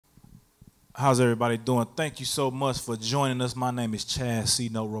How's everybody doing? Thank you so much for joining us. My name is Chad C.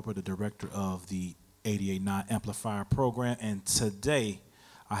 No Roper, the director of the 88.9 Amplifier program, and today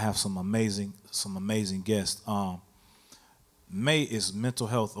I have some amazing guests. May is Mental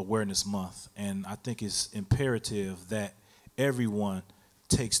Health Awareness Month, and I think it's imperative that everyone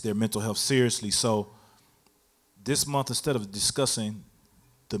takes their mental health seriously. So this month, instead of discussing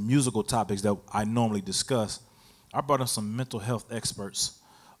the musical topics that I normally discuss, I brought in some mental health experts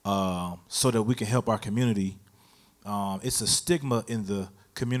so that we can help our community. It's a stigma in the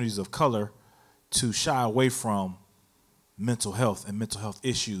communities of color to shy away from mental health and mental health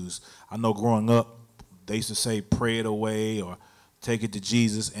issues. I know growing up, they used to say pray it away or take it to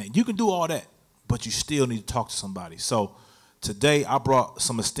Jesus, and you can do all that, but you still need to talk to somebody. So today I brought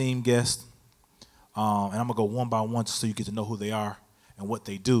some esteemed guests, and I'm gonna go one by one just so you get to know who they are and what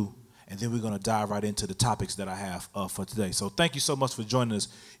they do, and then we're gonna dive right into the topics that I have for today. So thank you so much for joining us.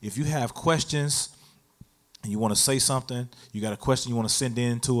 If you have questions and you wanna say something, you got a question you wanna send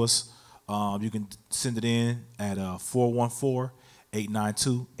in to us, you can send it in at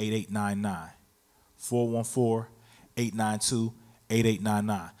 414-892-8899.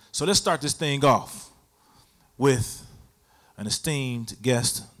 414-892-8899. So let's start this thing off with an esteemed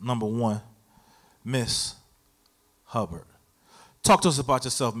guest, number one, Miss Hubbard. Talk to us about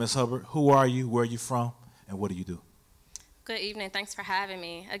yourself, Miss Hubbard. Who are you, where are you from, and what do you do? Good evening. Thanks for having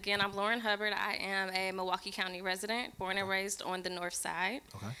me. Again, I'm Lauren Hubbard. I am a Milwaukee County resident, born and raised on the north side.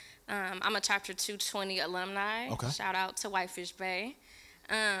 Okay. I'm a Chapter 220 alumni. Okay. Shout out to Whitefish Bay,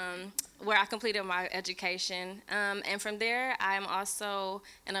 where I completed my education. And from there, I'm also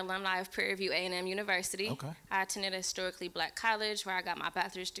an alumni of Prairie View A&M University. Okay. I attended a historically black college where I got my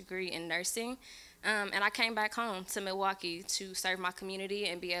bachelor's degree in nursing. And I came back home to Milwaukee to serve my community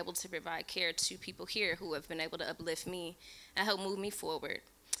and be able to provide care to people here who have been able to uplift me and help move me forward.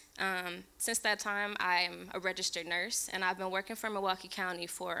 Since that time, I'm a registered nurse, and I've been working for Milwaukee County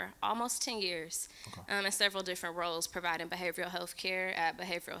for almost 10 years in several different roles, providing behavioral health care at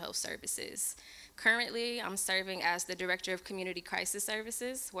Behavioral Health Services. Currently, I'm serving as the Director of Community Crisis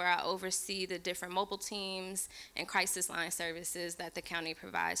Services, where I oversee the different mobile teams and crisis line services that the county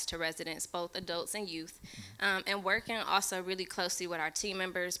provides to residents, both adults and youth, and working also really closely with our team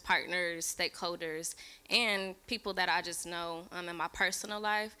members, partners, stakeholders, and people that I just know in my personal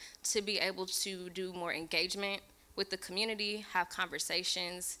life to be able to do more engagement with the community, have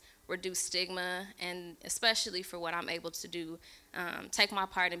conversations, reduce stigma, and especially for what I'm able to do, take my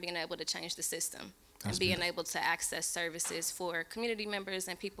part in being able to change the system. That's and being beautiful. able to access services for community members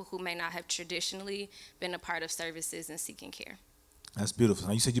and people who may not have traditionally been a part of services and seeking care. That's beautiful.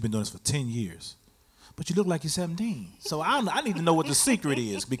 Now, you said you've been doing this for 10 years, but you look like you're 17. So I need to know what the secret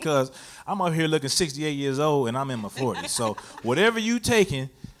is, because I'm up here looking 68 years old and I'm in my 40s. So whatever you taking,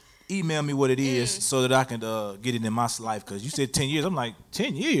 email me what it is so that I can get it in my life, because you said 10 years. I'm like,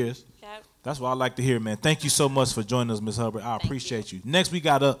 10 years? Yep. That's what I like to hear, man. Thank you so much for joining us, Ms. Hubbard. I appreciate you. Next, we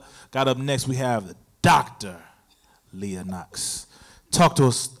got up next, we have Dr. Lakeia Knox. Talk to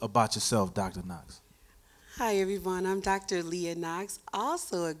us about yourself, Dr. Knox. Hi everyone, I'm Dr. Lakeia Knox,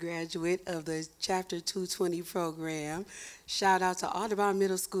 also a graduate of the Chapter 220 program. Shout out to Audubon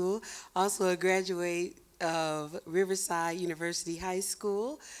Middle School, also a graduate of Riverside University High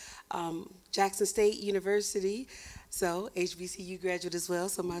School, Jackson State University, so HBCU graduate as well,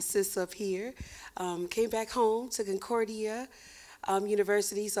 so my sis up here. Came back home to Concordia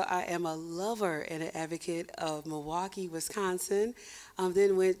University, so I am a lover and an advocate of Milwaukee, Wisconsin.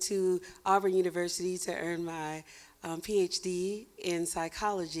 Then went to Auburn University to earn my PhD in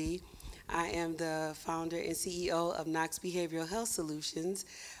psychology. I am the founder and CEO of Knox Behavioral Health Solutions,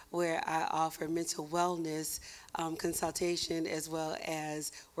 where I offer mental wellness consultation as well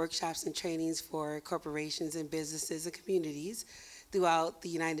as workshops and trainings for corporations and businesses and communities throughout the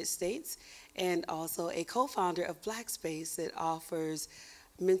United States, and also a co-founder of Black Space that offers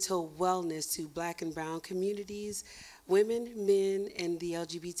mental wellness to Black and Brown communities, women, men, and the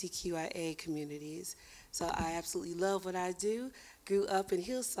LGBTQIA communities. So I absolutely love what I do. Grew up in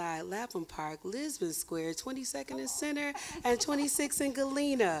Hillside, Lapham Park, Lisbon Square, 22nd and Center, and 26 in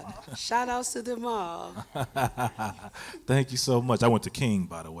Galena. Shout outs to them all. Thank you so much. I went to Cain,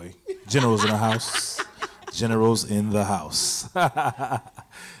 by the way. Generals in the house. Generals in the house.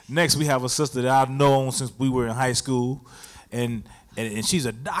 Next, we have a sister that I've known since we were in high school, and she's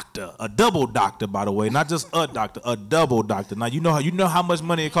a doctor, a double doctor, by the way, not just a doctor, a double doctor. Now you know how much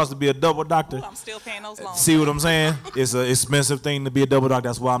money it costs to be a double doctor. Ooh, I'm still paying those loans. See what I'm saying? It's an expensive thing to be a double doctor.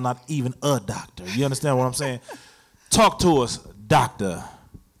 That's why I'm not even a doctor. You understand what I'm saying? Talk to us, Dr.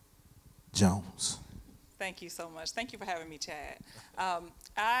 Jones. Thank you so much. Thank you for having me, Chad.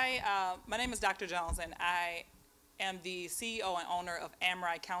 My name is Dr. Jones, and I am the CEO and owner of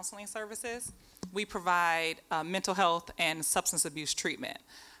AMRI Counseling Services. We provide mental health and substance abuse treatment.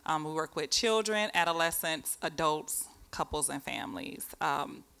 We work with children, adolescents, adults, couples, and families. I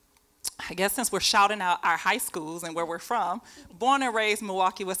guess since we're shouting out our high schools and where we're from, born and raised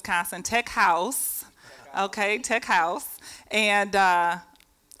Milwaukee, Wisconsin, Tech House, okay, Tech House, and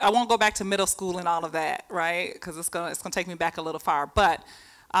I won't go back to middle school and all of that, right? Because it's gonna take me back a little far. But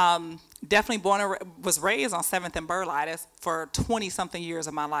definitely was raised on 7th and Burleigh for 20-something years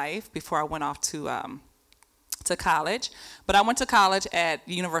of my life before I went off to college. But I went to college at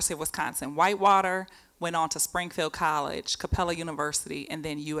the University of Wisconsin Whitewater, went on to Springfield College, Capella University, and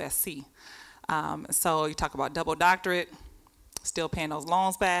then USC. So you talk about double doctorate, still paying those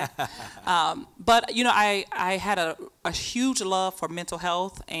loans back. But, you know, I had a huge love for mental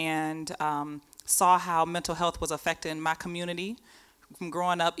health and saw how mental health was affecting my community from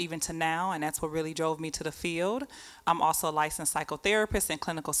growing up even to now, and that's what really drove me to the field. I'm also a licensed psychotherapist and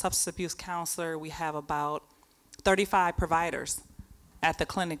clinical substance abuse counselor. We have about 35 providers at the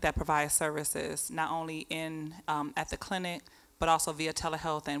clinic that provide services, not only at the clinic, but also via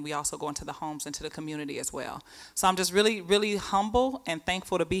telehealth, and we also go into the homes, into the community as well. So I'm just really, really humble and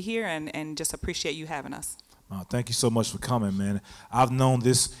thankful to be here, and just appreciate you having us. Thank you so much for coming, man. I've known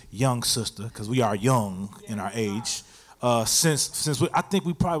this young sister, because we are young in our age, since I think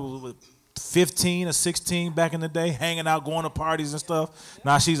we probably were 15 or 16 back in the day, hanging out, going to parties and stuff.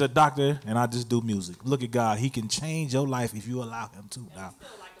 Now she's a doctor, and I just do music. Look at God. He can change your life if you allow him to. Now.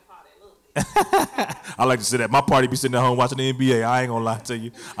 I like to say that. My party be sitting at home watching the NBA. I ain't gonna lie to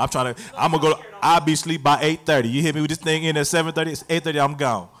you. I'll be asleep by 8:30. You hit me with this thing in at 7:30, it's 8:30, I'm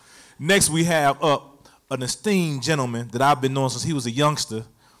gone. Next we have up an esteemed gentleman that I've been knowing since he was a youngster,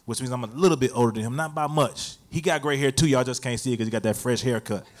 which means I'm a little bit older than him, not by much. He got gray hair too, y'all just can't see it because he got that fresh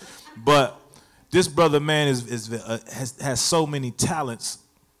haircut. But this brother, man, has so many talents,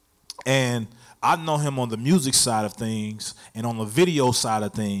 and I know him on the music side of things and on the video side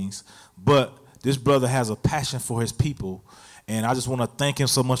of things, but this brother has a passion for his people, and I just want to thank him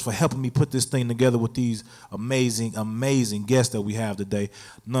so much for helping me put this thing together with these amazing, amazing guests that we have today.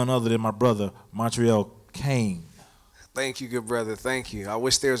 None other than my brother, Montreal Cain. Thank you, good brother. Thank you. I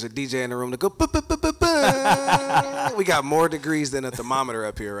wish there was a DJ in the room to go. We got more degrees than a thermometer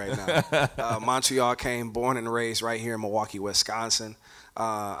up here right now. Montreal Cain, born and raised right here in Milwaukee, Wisconsin.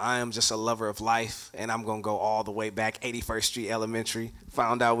 I am just a lover of life, and I'm gonna go all the way back. 81st Street Elementary.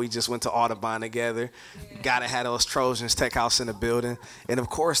 Found out we just went to Audubon together. Gotta have those Trojans, Tech House in the building, and of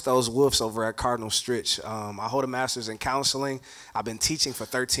course those Wolves over at Cardinal Stritch. I hold a master's in counseling. I've been teaching for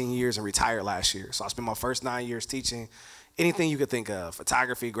 13 years and retired last year. So I spent my first 9 years teaching anything you could think of: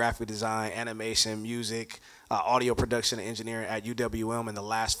 photography, graphic design, animation, music, audio production and engineering at UWM, and the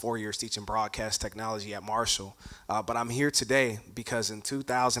last 4 years teaching broadcast technology at Marshall. But I'm here today because in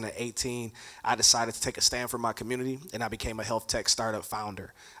 2018, I decided to take a stand for my community, and I became a health tech startup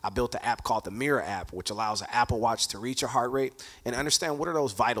founder. I built an app called the MERA app, which allows an Apple Watch to read your heart rate and understand what are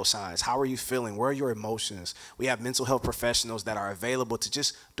those vital signs. How are you feeling? Where are your emotions? We have mental health professionals that are available to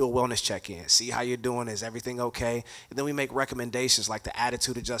just do a wellness check-in, see how you're doing, is everything okay? And then we make recommendations like the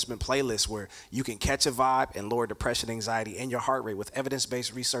attitude adjustment playlist, where you can catch a vibe and lower depression, anxiety, and your heart rate with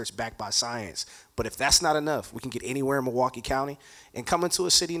evidence-based research backed by science. But if that's not enough, we can get anywhere in Milwaukee County and come into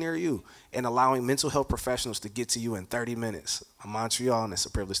a city near you, and allowing mental health professionals to get to you in 30 minutes. I'm Montreal, and it's a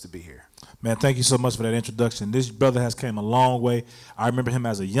privilege to be here. Man, thank you so much for that introduction. This brother has came a long way. I remember him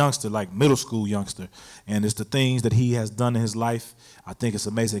as a youngster, like middle school youngster, and it's the things that he has done in his life. I think it's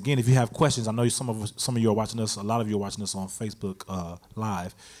amazing. Again, if you have questions, I know some of you are watching us, a lot of you are watching us on Facebook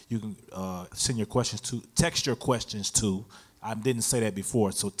Live. You can send your questions to, text your questions to, I didn't say that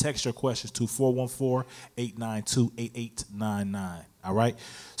before, so text your questions to 414-892-8899, all right?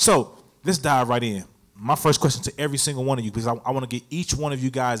 So let's dive right in. My first question to every single one of you, because I want to get each one of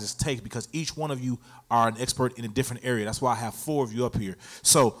you guys' take, because each one of you are an expert in a different area. That's why I have 4 of you up here.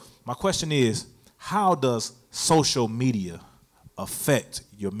 So my question is, how does social media affect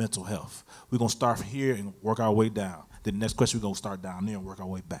your mental health? We're going to start from here and work our way down. Then the next question, we're going to start down there and work our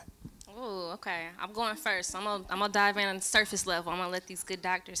way back. Oh, okay. I'm going first. I'm gonna dive in on the surface level. I'm gonna let these good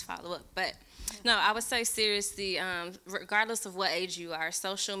doctors follow up. But no, I would say seriously, regardless of what age you are,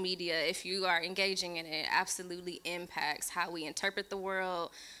 social media, if you are engaging in it, absolutely impacts how we interpret the world,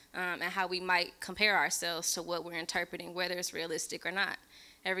 and how we might compare ourselves to what we're interpreting, whether it's realistic or not.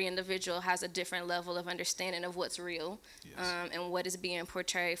 Every individual has a different level of understanding of what's real, yes, and what is being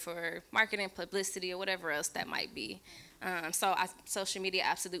portrayed for marketing, publicity, or whatever else that might be. So social media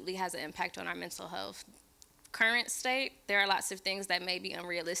absolutely has an impact on our mental health. current state, there are lots of things that may be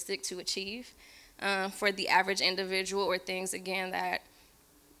unrealistic to achieve for the average individual, or things, again, that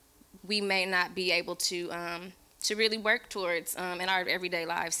we may not be able to really work towards in our everyday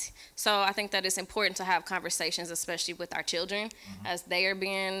lives. So I think that it's important to have conversations, especially with our children, as they are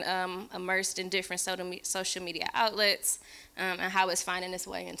being immersed in different social media outlets, and how it's finding its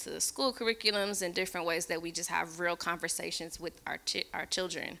way into the school curriculums, and different ways that we just have real conversations with our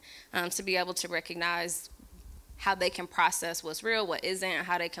children, to be able to recognize how they can process what's real, what isn't, and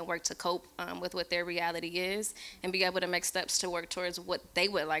how they can work to cope with what their reality is, and be able to make steps to work towards what they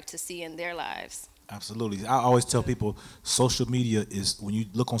would like to see in their lives. Absolutely. I always tell people social media is, when you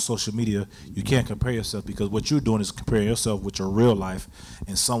look on social media, you can't compare yourself, because what you're doing is comparing yourself with your real life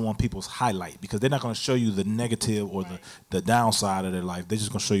and people's highlight, because they're not going to show you the negative or the downside of their life. They're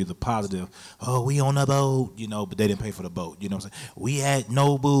just going to show you the positive. Oh, we on a boat, you know, but they didn't pay for the boat. You know what I'm saying? We had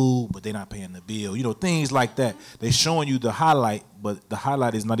Nobu, but they're not paying the bill. You know, things like that. They're showing you the highlight, but the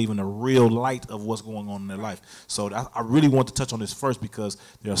highlight is not even a real light of what's going on in their life. So I really want to touch on this first, because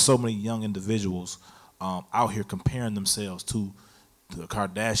there are so many young individuals out here comparing themselves to the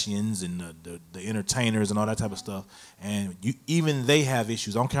Kardashians and the entertainers and all that type of stuff. And even they have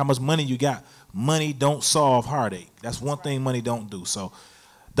issues. I don't care how much money you got. Money don't solve heartache. That's one thing money don't do. So,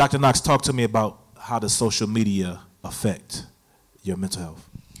 Dr. Knox, talk to me about how does social media affect your mental health?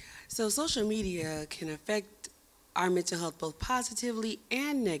 So social media can affect our mental health both positively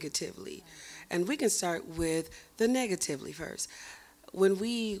and negatively. And we can start with the negatively first. When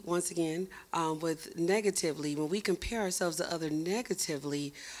we, once again, with negatively, when we compare ourselves to other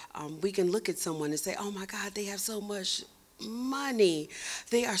negatively, we can look at someone and say, oh my God, they have so much money.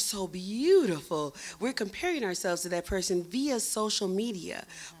 They are so beautiful. We're comparing ourselves to that person via social media.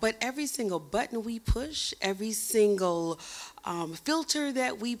 But every single button we push, every single filter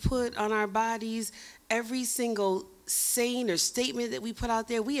that we put on our bodies, every single saying or statement that we put out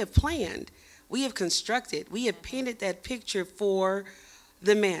there, we have planned. We have constructed. We have painted that picture for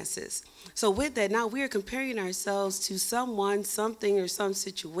the masses. So with that, now we are comparing ourselves to someone, something, or some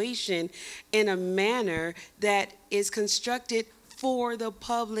situation in a manner that is constructed for the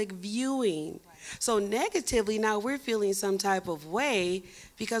public viewing. So negatively, now we're feeling some type of way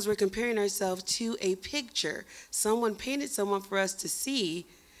because we're comparing ourselves to a picture. Someone painted someone for us to see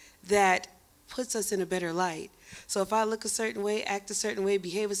that puts us in a better light. So if I look a certain way, act a certain way,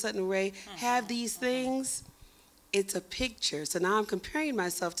 behave a certain way, have these things, it's a picture. So now I'm comparing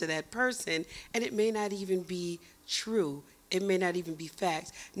myself to that person, and it may not even be true. It may not even be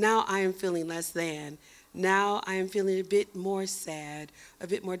fact. Now I am feeling less than. Now I am feeling a bit more sad, a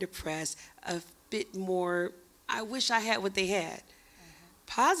bit more depressed, a bit more, I wish I had what they had.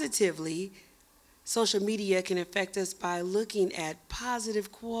 Positively, social media can affect us by looking at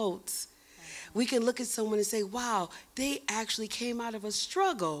positive quotes. We can look at someone and say, wow, they actually came out of a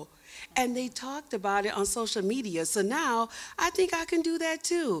struggle and they talked about it on social media. So now I think I can do that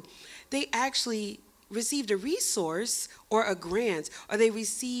too. They actually received a resource or a grant, or they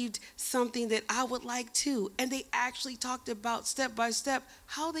received something that I would like too. And they actually talked about step by step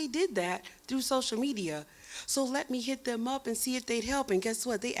how they did that through social media. So let me hit them up and see if they'd help. And guess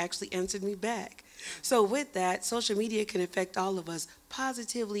what? They actually answered me back. So with that, social media can affect all of us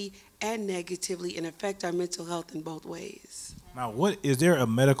positively and negatively and affect our mental health in both ways. Now, what is there a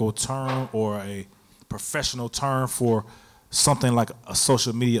medical term or a professional term for something like a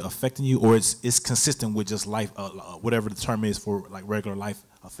social media affecting you, or it's consistent with just life, whatever the term is for like regular life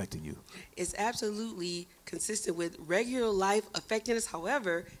affecting you? It's absolutely consistent with regular life affecting us.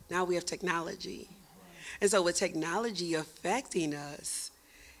 However, now we have technology. And so with technology affecting us,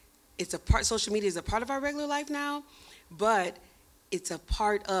 it's a part, social media is a part of our regular life now, but it's a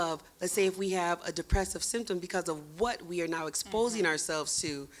part of, let's say if we have a depressive symptom because of what we are now exposing ourselves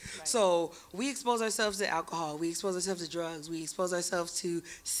to. Right. So we expose ourselves to alcohol, we expose ourselves to drugs, we expose ourselves to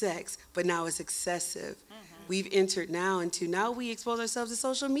sex, but now it's excessive. We've entered now we expose ourselves to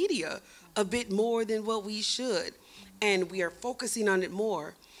social media a bit more than what we should, and we are focusing on it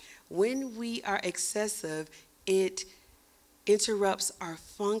more. When we are excessive, it interrupts our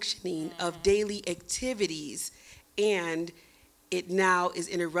functioning of daily activities, and it now is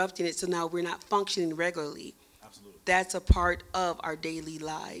interrupting it, so now we're not functioning regularly. Absolutely. That's a part of our daily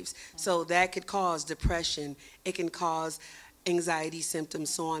lives. So that could cause depression. It can cause anxiety symptoms,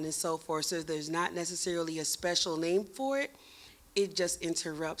 so on and so forth. So there's not necessarily a special name for it. It just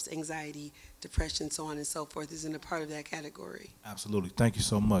interrupts anxiety, depression, so on and so forth, is in a part of that category. Absolutely. Thank you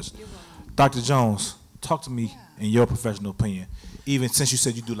so much. Dr. Jones, talk to me in your professional opinion. Even since you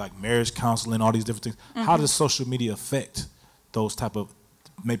said you do like marriage counseling, all these different things, how does social media affect those type of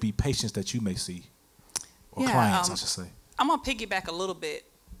maybe patients that you may see? or clients, I should say. I'm going to piggyback a little bit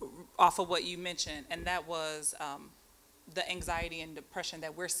off of what you mentioned, and that was the anxiety and depression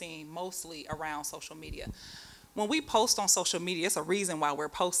that we're seeing mostly around social media. When we post on social media, it's a reason why we're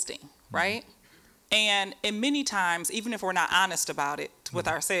posting, right? And many times, even if we're not honest about it with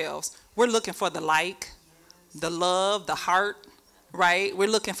ourselves, we're looking for the like, the love, the heart, right? We're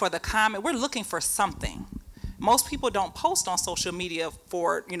looking for the comment. We're looking for something. Most people don't post on social media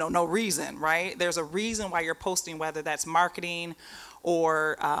for, no reason, right? There's a reason why you're posting, whether that's marketing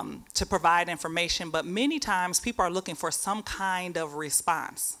or to provide information, but many times people are looking for some kind of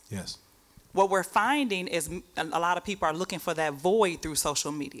response. Yes. What we're finding is a lot of people are looking for that void through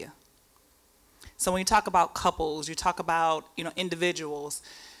social media. So when you talk about couples, you talk about, individuals,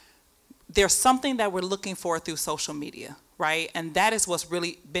 there's something that we're looking for through social media, right? And that is what's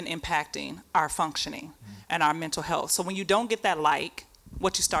really been impacting our functioning and our mental health. So when you don't get that like,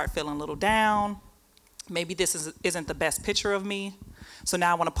 what you start feeling a little down, maybe this isn't the best picture of me. So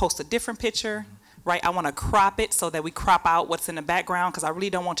now I want to post a different picture, right? I want to crop it so that we crop out what's in the background because I really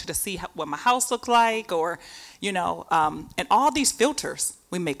don't want you to see what my house looks like or, and all these filters,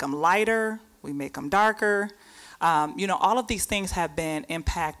 we make them lighter, we make them darker. All of these things have been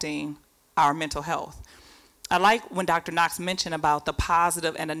impacting our mental health. I like when Dr. Knox mentioned about the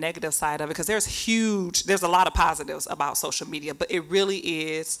positive and the negative side of it because there's a lot of positives about social media, but it really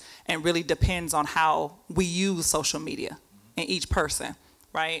is and really depends on how we use social media in each person,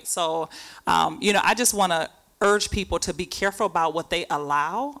 right? So, I just want to urge people to be careful about what they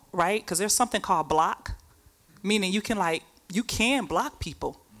allow, right? Because there's something called block, meaning you can block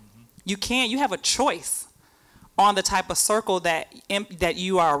people. You have a choice on the type of circle that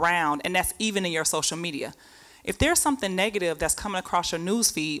you are around, and that's even in your social media. If there's something negative that's coming across your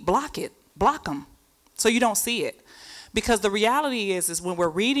news feed, block them so you don't see it. Because the reality is when we're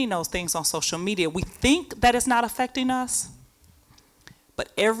reading those things on social media, we think that it's not affecting us,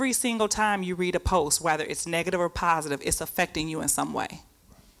 but every single time you read a post, whether it's negative or positive, it's affecting you in some way.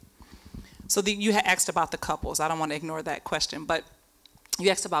 So you had asked about the couples. I don't want to ignore that question, but you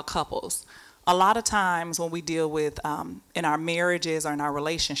asked about couples. A lot of times when we deal with, in our marriages or in our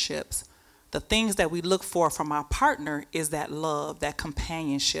relationships, the things that we look for from our partner is that love, that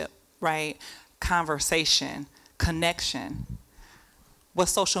companionship, right? Conversation, connection. What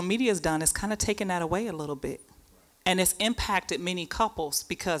social media has done is kind of taken that away a little bit. And it's impacted many couples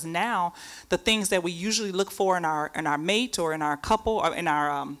because now the things that we usually look for in our mate or in our couple or in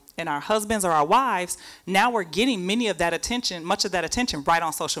our husbands or our wives, now we're getting much of that attention right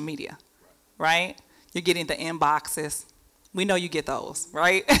on social media, right? You're getting the inboxes. We know you get those,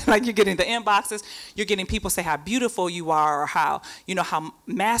 right? Like you're getting the inboxes, you're getting people say how beautiful you are or how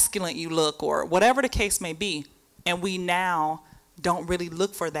masculine you look or whatever the case may be. And we now don't really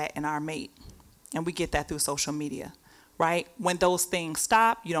look for that in our mate. And we get that through social media, right? When those things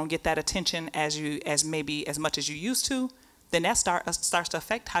stop, you don't get that attention as much as you used to, then that starts to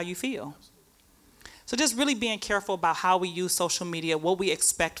affect how you feel. So just really being careful about how we use social media, what we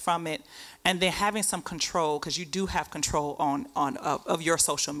expect from it, and then having some control, because you do have control of your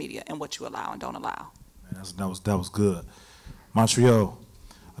social media and what you allow and don't allow. Man, that was good. Montreal,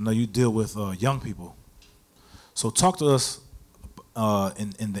 I know you deal with young people. So talk to us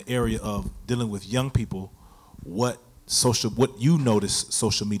in the area of dealing with young people, what you notice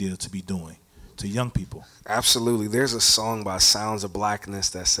social media to be doing to young people. Absolutely. There's a song by Sounds of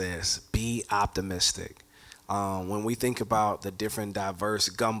Blackness that says, "Be optimistic." When we think about the different diverse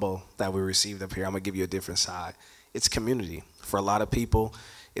gumbo that we received up here, I'm going to give you a different side. It's community. For a lot of people,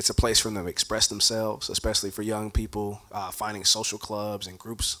 it's a place for them to express themselves, especially for young people, finding social clubs and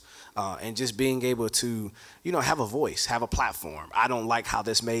groups, and just being able to, have a voice, have a platform. I don't like how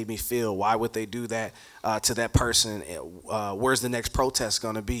this made me feel. Why would they do that to that person? Where's the next protest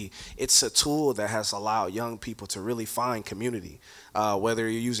going to be? It's a tool that has allowed young people to really find community, whether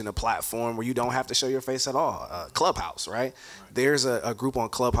you're using a platform where you don't have to show your face at all. Clubhouse, right? There's a group on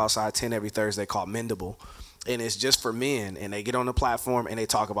Clubhouse I attend every Thursday called Mendable. And it's just for men, and they get on the platform and they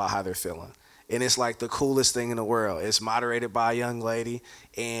talk about how they're feeling. And it's like the coolest thing in the world. It's moderated by a young lady,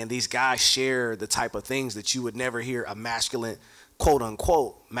 and these guys share the type of things that you would never hear a masculine, quote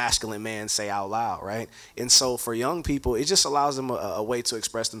unquote, masculine man say out loud, right? And so for young people, it just allows them a way to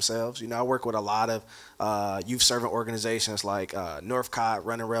express themselves. I work with a lot of youth servant organizations like Northcott,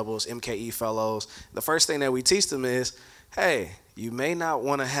 Running Rebels, MKE Fellows. The first thing that we teach them is, hey, you may not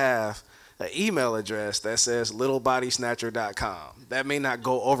want to have an email address that says littlebodysnatcher.com. That may not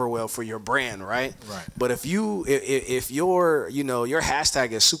go over well for your brand, right? Right. But if your your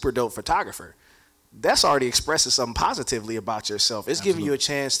hashtag is super dope photographer, that's already expressing something positively about yourself. It's giving you a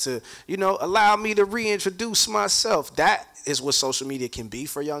chance to, you know, allow me to reintroduce myself. That is what social media can be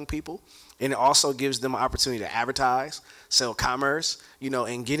for young people. And it also gives them an opportunity to advertise, sell commerce, you know,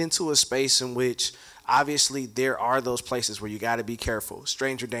 and get into a space in which obviously there are those places where you got to be careful.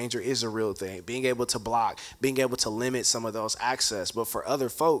 Stranger danger is a real thing. Being able to block, being able to limit some of those access. But for other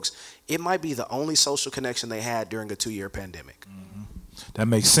folks, it might be the only social connection they had during a 2-year pandemic. Mm-hmm. That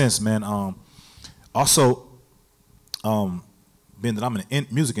makes sense, man. Also, being that I'm in the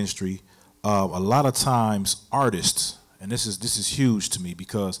music industry, a lot of times artists, and this is huge to me,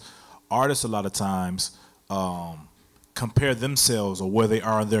 because artists a lot of times compare themselves or where they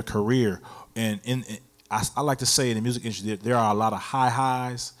are in their career. And I like to say in the music industry that there are a lot of high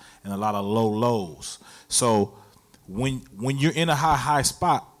highs and a lot of low lows. So when you're in a high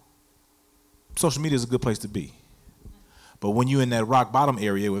spot, social media is a good place to be. But when you're in that rock bottom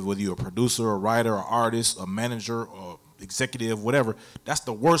area, whether you're a producer, a writer, an artist, a manager, or executive, whatever, that's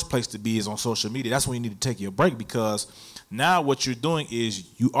the worst place to be, is on social media. That's when you need to take your break, because now what you're doing is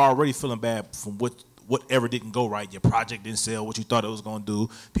you already feeling bad from whatever didn't go right. Your project didn't sell what you thought it was going to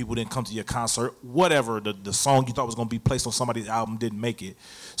do. People didn't come to your concert. Whatever, the song you thought was going to be placed on somebody's album didn't make it.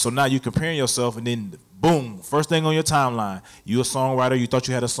 So now you're comparing yourself, and then boom, first thing on your timeline, you a songwriter, you thought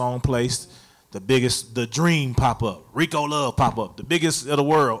you had a song placed, the Dream pop up, Rico Love pop up, the biggest of the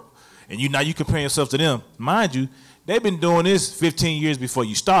world, and now you compare yourself to them. Mind you, they've been doing this 15 years before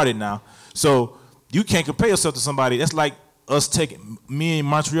you started now, so you can't compare yourself to somebody. That's like us taking me in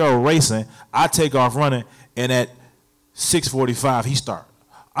Montreal racing. I take off running, and at 6:45 he start.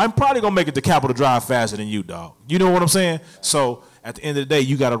 I'm probably gonna make it to Capitol Drive faster than you, dog. You know what I'm saying? So at the end of the day,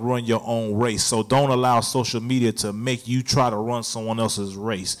 you got to run your own race. So don't allow social media to make you try to run someone else's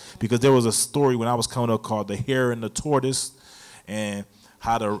race. Because there was a story when I was coming up called The Hare and the Tortoise, and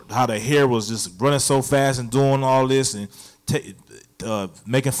how the hare was just running so fast and doing all this and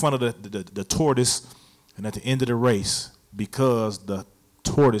making fun of the tortoise. And at the end of the race, because the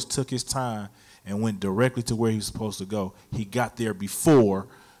tortoise took his time and went directly to where he was supposed to go, he got there before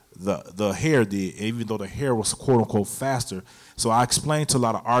the hare did, even though the hare was quote-unquote faster. So I explained to a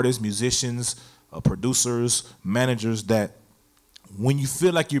lot of artists, musicians, producers, managers, that when you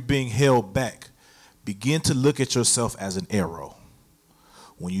feel like you're being held back, begin to look at yourself as an arrow.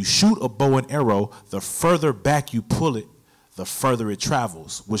 When you shoot a bow and arrow, the further back you pull it, the further it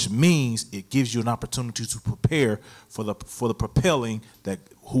travels, which means it gives you an opportunity to prepare for the propelling that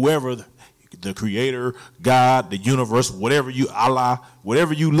whoever, the creator, God, the universe, whatever you, Allah,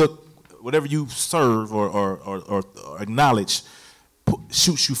 whatever you serve or acknowledge,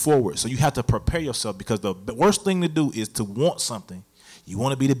 shoots you forward. So you have to prepare yourself, because the worst thing to do is to want something. You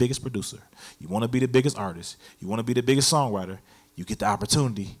want to be the biggest producer. You want to be the biggest artist. You want to be the biggest songwriter. You get the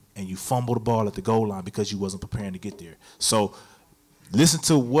opportunity and you fumble the ball at the goal line because you wasn't preparing to get there. So listen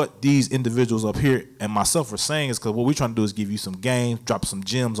to what these individuals up here and myself are saying, is because what we're trying to do is give you some game, drop some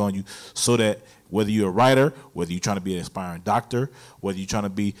gems on you, so that whether you're a writer, whether you're trying to be an aspiring doctor, whether you're trying to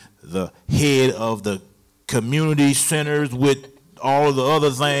be the head of the community centers with all the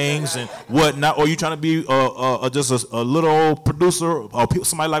other things and whatnot, or you're trying to be just a little old producer, or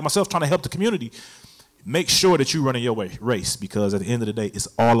somebody like myself trying to help the community, make sure that you're running your race, because at the end of the day, it's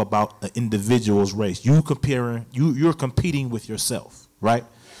all about an individual's race. You're competing with yourself, right?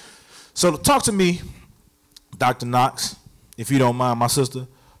 So talk to me, Dr. Knox, if you don't mind, my sister.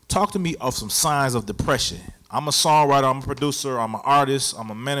 Talk to me of some signs of depression. I'm a songwriter, I'm a producer, I'm an artist,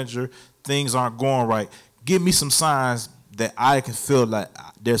 I'm a manager. Things aren't going right. Give me some signs that I can feel like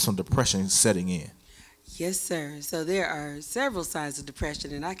there's some depression setting in. Yes, sir. So there are several signs of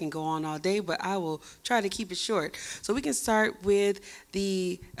depression, and I can go on all day, but I will try to keep it short. So we can start with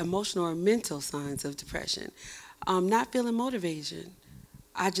the emotional or mental signs of depression. Not feeling motivation.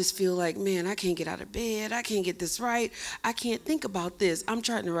 I just feel like, man, I can't get out of bed. I can't get this right. I can't think about this. I'm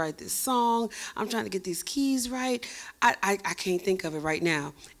trying to write this song. I'm trying to get these keys right. I can't think of it right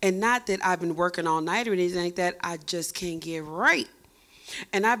now. And not that I've been working all night or anything like that. I just can't get right.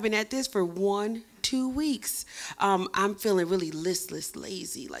 And I've been at this for 1-2 weeks. I'm feeling really listless,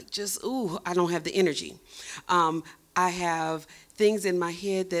 lazy, like just, ooh, I don't have the energy. I have things in my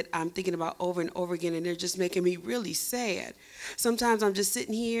head that I'm thinking about over and over again, and they're just making me really sad. Sometimes I'm just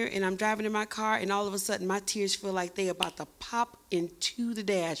sitting here and I'm driving in my car, and all of a sudden my tears feel like they're about to pop into the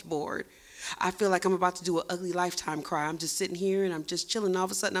dashboard. I feel like I'm about to do an ugly Lifetime cry. I'm just sitting here and I'm just chilling. All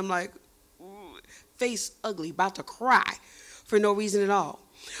of a sudden I'm like, face ugly, about to cry for no reason at all.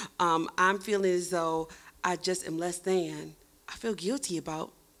 I'm feeling as though I just am less than. I feel guilty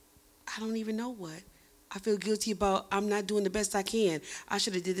about, I don't even know what. I feel guilty about I'm not doing the best I can. I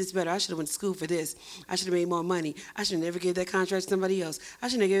should have did this better. I should have went to school for this. I should have made more money. I should have never gave that contract to somebody else. I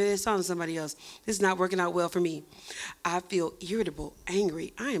should have given that song to somebody else. This is not working out well for me. I feel irritable,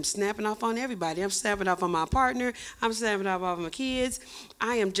 angry. I am snapping off on everybody. I'm snapping off on my partner. I'm snapping off on my kids.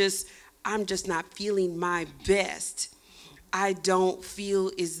 I'm just not feeling my best. I don't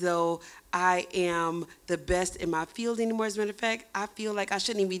feel as though I am the best in my field anymore. As a matter of fact, I feel like I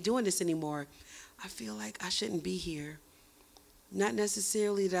shouldn't even be doing this anymore. I feel like I shouldn't be here. Not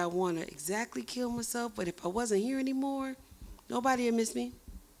necessarily that I want to exactly kill myself, but if I wasn't here anymore, nobody would miss me.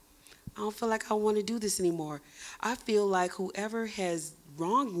 I don't feel like I want to do this anymore. I feel like whoever has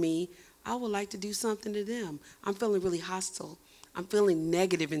wronged me, I would like to do something to them. I'm feeling really hostile. I'm feeling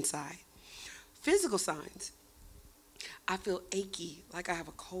negative inside. Physical signs. I feel achy, like I have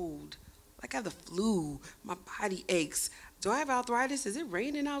a cold, like I have the flu. My body aches. Do I have arthritis? Is it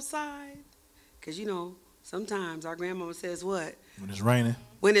raining outside? Because, you know, sometimes our grandmama says what? When it's raining.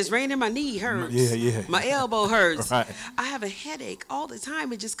 When it's raining, my knee hurts. Yeah. My elbow hurts. Right. I have a headache all the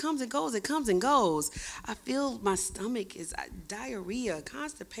time. It just comes and goes. It comes and goes. I feel my stomach is diarrhea,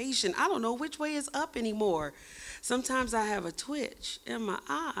 constipation. I don't know which way is up anymore. Sometimes I have a twitch in my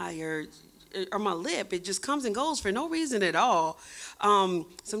eye or my lip. It just comes and goes for no reason at all.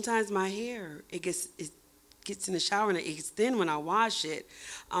 Sometimes my hair, it gets in the shower and it gets thin when I wash it.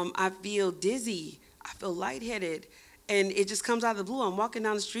 I feel dizzy. I feel lightheaded. And it just comes out of the blue. I'm walking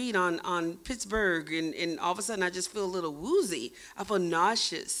down the street on Pittsburgh, and all of a sudden I just feel a little woozy. I feel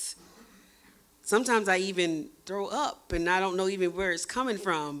nauseous. Sometimes I even throw up, and I don't know even where it's coming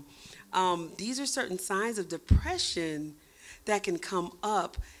from. These are certain signs of depression that can come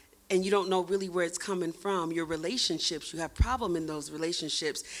up, and you don't know really where it's coming from. Your relationships, you have problem in those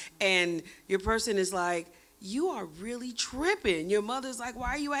relationships, and your person is like, you are really tripping. Your mother's like,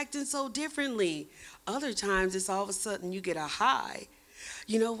 why are you acting so differently? Other times, it's all of a sudden you get a high.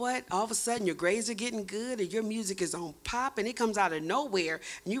 You know what? All of a sudden, your grades are getting good, and your music is on pop, and it comes out of nowhere,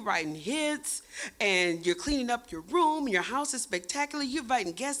 and you're writing hits, and you're cleaning up your room, and your house is spectacular. You're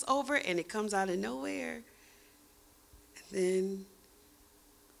inviting guests over, and it comes out of nowhere. And then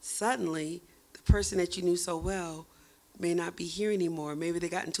suddenly, the person that you knew so well may not be here anymore. Maybe they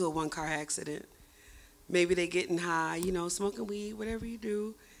got into a one-car accident. Maybe they're getting high, you know, smoking weed, whatever you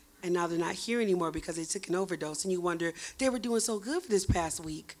do, and now they're not here anymore because they took an overdose. And you wonder, they were doing so good for this past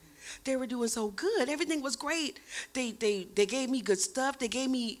week. They were doing so good. Everything was great. They gave me good stuff. They gave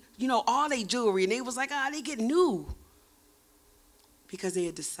me, you know, all their jewelry, and they was like, they get new. Because they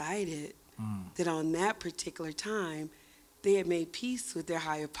had decided that on that particular time, they had made peace with their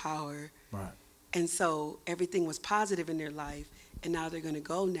higher power. Right. And so everything was positive in their life, and now they're going to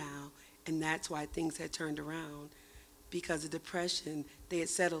go now. And that's why things had turned around, because of depression. They had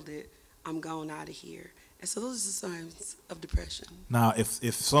settled it. I'm going out of here. And so those are the signs of depression. Now,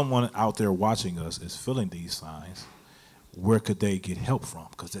 if someone out there watching us is feeling these signs, where could they get help from?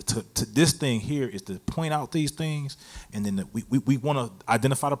 Because this thing here is to point out these things, and then we want to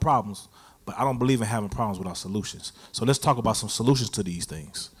identify the problems, but I don't believe in having problems without solutions. So let's talk about some solutions to these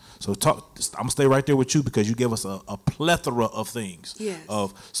things. So I'm gonna stay right there with you because you gave us a plethora of things. Yes.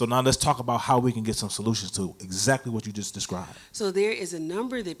 So now let's talk about how we can get some solutions to exactly what you just described. So there is a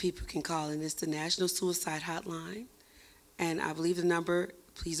number that people can call, and it's the National Suicide Hotline. And I believe the number,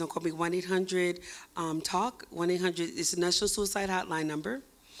 please don't call me, 1-800-TALK. 1-800 is the National Suicide Hotline number.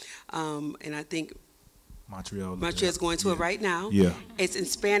 And I think Montreal's going to it right now. Yeah. It's in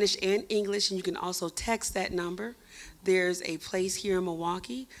Spanish and English, and you can also text that number. There's a place here in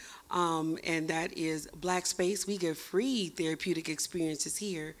Milwaukee, and that is Black Space. We give free therapeutic experiences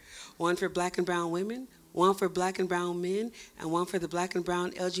here, one for Black and brown women, one for Black and brown men, and one for the Black and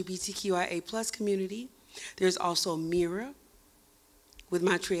brown LGBTQIA+ community. There's also MERA with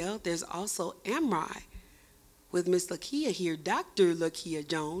Montreal. There's also AMRI with Miss Lakeia here, Dr. Lakeia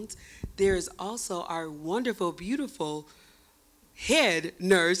Jones. There's also our wonderful, beautiful head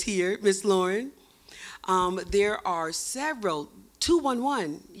nurse here, Miss Lauren. There are several,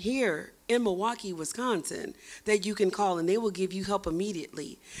 211 here in Milwaukee, Wisconsin, that you can call, and they will give you help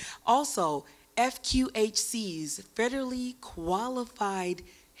immediately. Also, FQHCs, Federally Qualified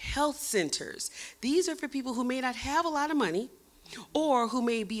Health Centers. These are for people who may not have a lot of money, or who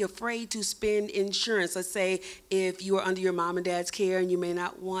may be afraid to spend insurance. Let's say if you are under your mom and dad's care and you may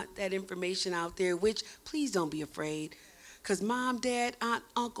not want that information out there, which please don't be afraid. Because mom, dad, aunt,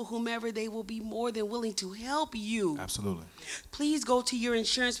 uncle, whomever, they will be more than willing to help you. Absolutely. Please go to your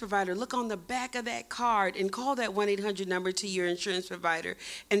insurance provider. Look on the back of that card and call that 1-800 number to your insurance provider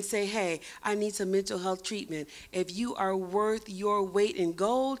and say, hey, I need some mental health treatment. If you are worth your weight in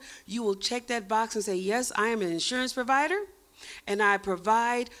gold, you will check that box and say, yes, I am an insurance provider. And I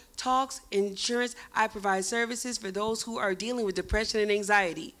provide talks, insurance. I provide services for those who are dealing with depression and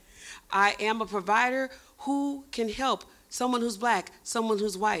anxiety. I am a provider who can help someone who's black, someone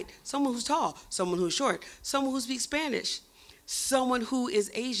who's white, someone who's tall, someone who's short, someone who speaks Spanish, someone who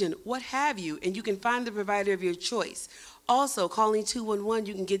is Asian, what have you. And you can find the provider of your choice. Also, calling 211,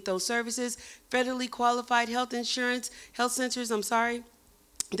 you can get those services. Federally qualified health centers,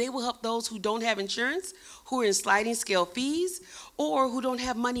 they will help those who don't have insurance, who are in sliding scale fees, or who don't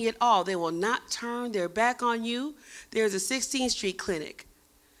have money at all. They will not turn their back on you. There's a 16th Street clinic,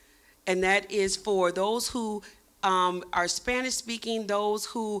 and that is for those who are Spanish speaking, those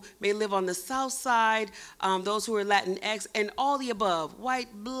who may live on the south side, those who are Latinx, and all the above, white,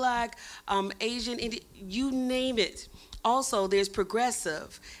 black, Asian, Indian, you name it. Also, there's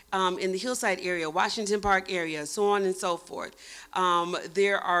Progressive in the Hillside area, Washington Park area, so on and so forth.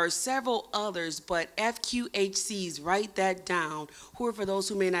 There are several others, but FQHCs, write that down, who are for those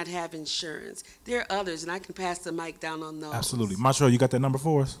who may not have insurance. There are others, and I can pass the mic down on those. Absolutely. Montreal, you got that number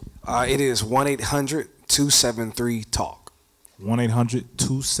for us? It is 1-800-273-TALK.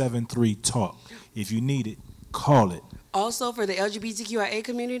 1-800-273-TALK. If you need it, call it. Also, for the LGBTQIA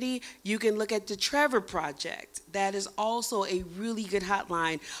community, you can look at the Trevor Project. That is also a really good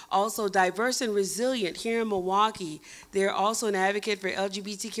hotline. Also, Diverse and Resilient here in Milwaukee. They're also an advocate for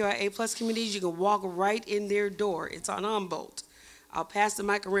LGBTQIA plus communities. You can walk right in their door. It's on Humboldt. I'll pass the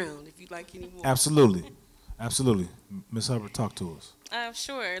mic around if you'd like any more. Absolutely. Absolutely. Ms. Hubbard, talk to us.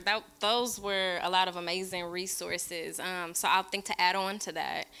 Sure. Those were a lot of amazing resources. So I'll think to add on to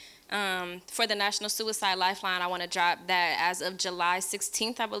that. For the National Suicide Lifeline, I want to drop that as of July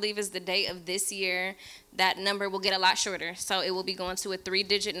 16th, I believe is the date of this year. That number will get a lot shorter. So it will be going to a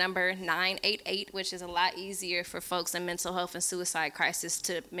 3-digit number, 988, which is a lot easier for folks in mental health and suicide crisis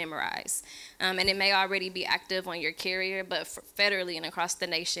to memorize. And it may already be active on your carrier, but federally and across the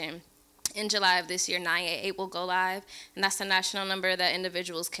nation, in July of this year, 988 will go live, and that's a national number that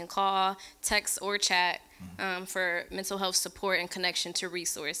individuals can call, text, or chat for mental health support and connection to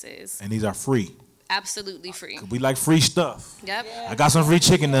resources. And these are free. Absolutely free. We like free stuff. Yep. I got some free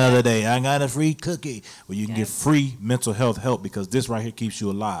chicken the other day. I got a free cookie. Well, you can get free mental health help because this right here keeps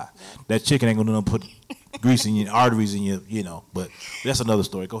you alive. That chicken ain't gonna put grease in your arteries and but that's another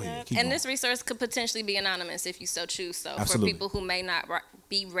story. Go ahead. Keep and going. This resource could potentially be anonymous if you so choose. So Absolutely. For people who may not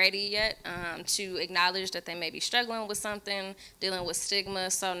be ready yet to acknowledge that they may be struggling with something, dealing with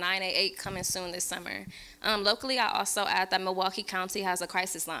stigma. So 988 coming soon this summer. Locally, I also add that Milwaukee County has a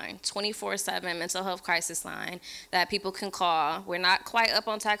crisis line, 24/7 mental health crisis line that people can call. We're not quite up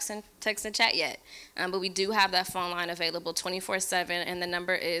on text and chat yet, but we do have that phone line available 24/7, and the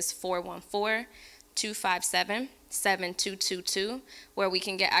number is 414-257-7222, where we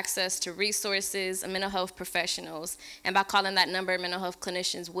can get access to resources and mental health professionals. And by calling that number, mental health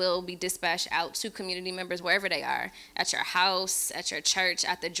clinicians will be dispatched out to community members wherever they are, at your house, at your church,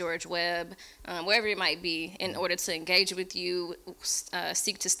 at the George Webb, wherever it might be, in order to engage with you,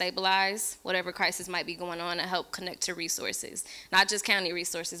 seek to stabilize whatever crisis might be going on and help connect to resources. Not just county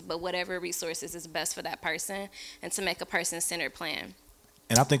resources, but whatever resources is best for that person, and to make a person-centered plan.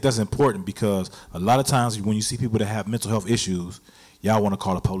 And I think that's important because a lot of times when you see people that have mental health issues, y'all want to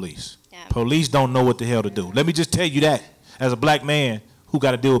call the police. Yeah. Police don't know what the hell to do. Let me just tell you that as a black man who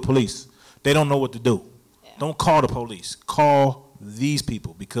got to deal with police. They don't know what to do. Yeah. Don't call the police. Call these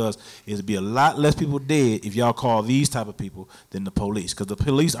people because it'd be a lot less people dead if y'all call these type of people than the police, because the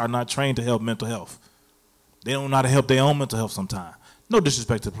police are not trained to help mental health. They don't know how to help their own mental health sometimes. No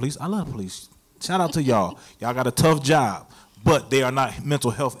disrespect to the police. I love the police. Shout out to y'all. Y'all got a tough job. But they are not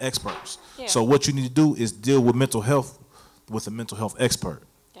mental health experts. Yeah. So what you need to do is deal with mental health with a mental health expert,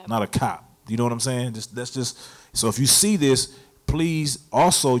 not a cop. You know what I'm saying? So if you see this, please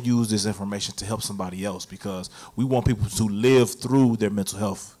also use this information to help somebody else, because we want people to live through their mental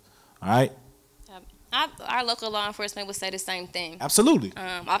health. All right? Our local law enforcement would say the same thing. Absolutely.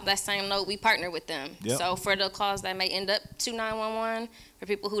 Off that same note, we partner with them. Yep. So for the calls that may end up to 911, for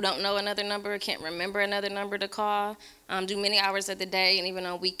people who don't know another number or can't remember another number to call, do many hours of the day, and even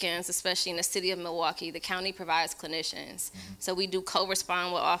on weekends, especially in the city of Milwaukee, the county provides clinicians. So we do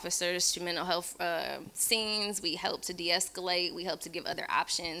co-respond with officers to mental health scenes. We help to de-escalate. We help to give other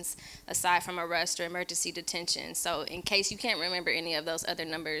options aside from arrest or emergency detention. So in case you can't remember any of those other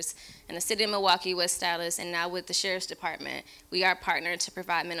numbers, in the city of Milwaukee, West Dallas, and now with the Sheriff's Department, we are partnered to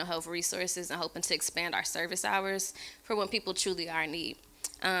provide mental health resources and hoping to expand our service hours for when people truly are in need.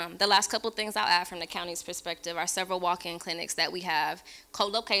 The last couple of things I'll add from the county's perspective are several walk-in clinics that we have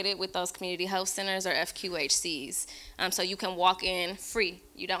co-located with those community health centers or FQHCs. So you can walk in free.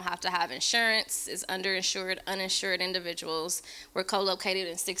 You don't have to have insurance. It's underinsured, uninsured individuals. We're co-located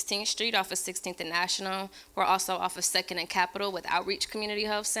in 16th Street off of 16th and National. We're also off of 2nd and Capitol with Outreach Community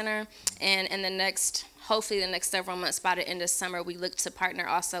Health Center. And in the next, hopefully the next several months, by the end of summer, we look to partner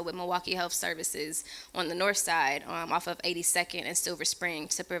also with Milwaukee Health Services on the north side off of 82nd and Silver Spring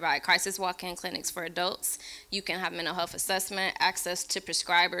to provide crisis walk-in clinics for adults. You can have mental health assessment, access to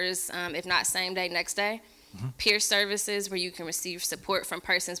prescribers, if not same day, next day. Peer services where you can receive support from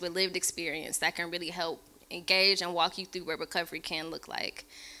persons with lived experience that can really help engage and walk you through what recovery can look like.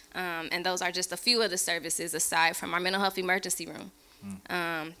 And those are just a few of the services aside from our mental health emergency room.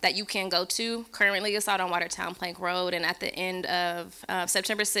 That you can go to. Currently, it's out on Watertown Plank Road, and at the end of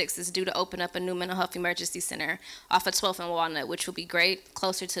September 6th, it's due to open up a new mental health emergency center off of 12th and Walnut, which will be great,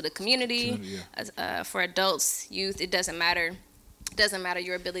 closer to the community. For adults, youth, it doesn't matter. It doesn't matter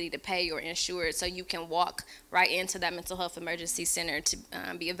your ability to pay or insure, so you can walk right into that mental health emergency center to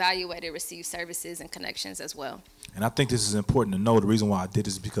be evaluated, receive services and connections as well. And I think this is important to know. The reason why I did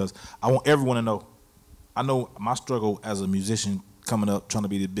this is because I want everyone to know. I know my struggle as a musician coming up, trying to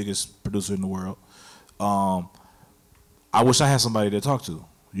be the biggest producer in the world. I wish I had somebody to talk to.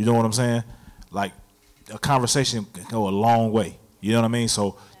 You know what I'm saying? Like, a conversation can go a long way. You know what I mean?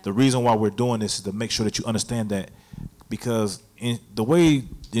 So the reason why we're doing this is to make sure that you understand that, because in the way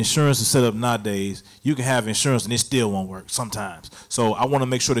the insurance is set up nowadays, you can have insurance and it still won't work sometimes. So I want to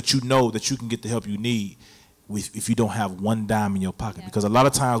make sure that you know that you can get the help you need if you don't have one dime in your pocket. Because a lot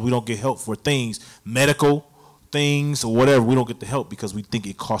of times we don't get help for things, medical things or whatever. We don't get the help because we think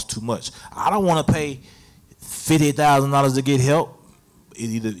it costs too much. I don't want to pay $50,000 to get help.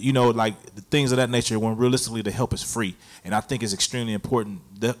 Either, you know, like the things of that nature, when realistically the help is free. And I think it's extremely important.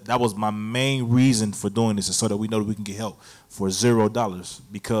 That was my main reason for doing this, is so that we know that we can get help for $0,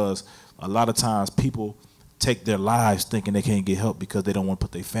 because a lot of times people take their lives thinking they can't get help because they don't want to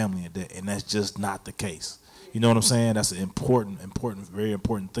put their family in debt, and that's just not the case. You know what I'm saying? That's an important, very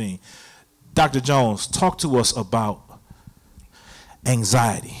important thing. Dr. Jones, talk to us about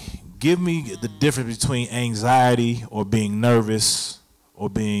anxiety. Give me the difference between anxiety or being nervous or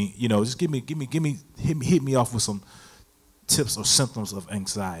being, you know, just hit me off with some tips or symptoms of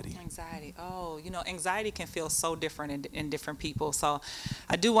anxiety. Anxiety. Oh, you know, anxiety can feel so different in different people. So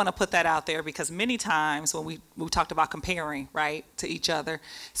I do want to put that out there, because many times when we talked about comparing, right, to each other,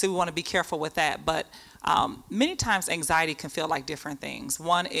 so we want to be careful with that. But many times anxiety can feel like different things.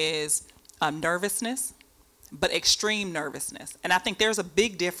 One is nervousness, but extreme nervousness. And I think there's a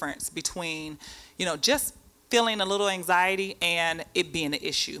big difference between, you know, just feeling a little anxiety and it being an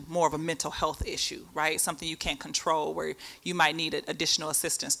issue, more of a mental health issue, right? Something you can't control, where you might need additional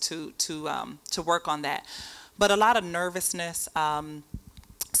assistance to work on that. But a lot of nervousness,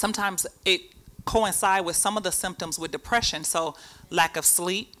 sometimes it coincides with some of the symptoms with depression. So lack of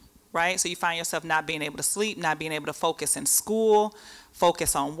sleep, right? So you find yourself not being able to sleep, not being able to focus in school,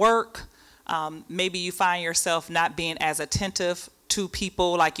 focus on work. Maybe you find yourself not being as attentive to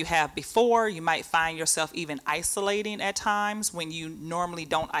people like you have before. You might find yourself even isolating at times when you normally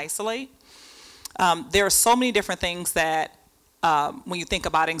don't isolate. There are so many different things that when you think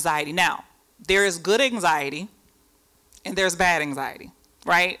about anxiety. Now, there is good anxiety and there's bad anxiety,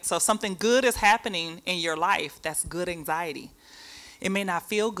 right? So if something good is happening in your life, that's good anxiety. It may not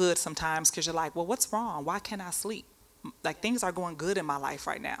feel good sometimes because you're like, well, what's wrong? Why can't I sleep? Like, things are going good in my life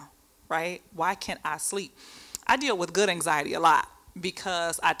right now, right? Why can't I sleep? I deal with good anxiety a lot,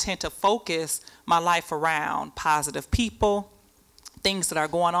 because I tend to focus my life around positive people, things that are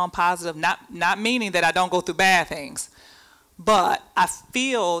going on positive, not meaning that I don't go through bad things, but I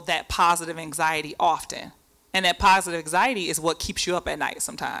feel that positive anxiety often. And that positive anxiety is what keeps you up at night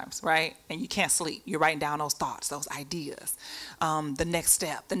sometimes, right? And you can't sleep. You're writing down those thoughts, those ideas, the next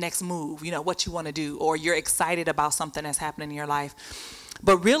step, the next move, you know, what you want to do, or you're excited about something that's happening in your life.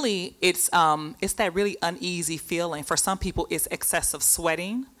 But really, it's that really uneasy feeling. For some people, it's excessive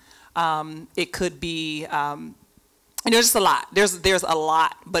sweating. It could be, and there's just a lot. There's a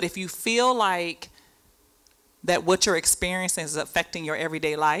lot. But if you feel like that what you're experiencing is affecting your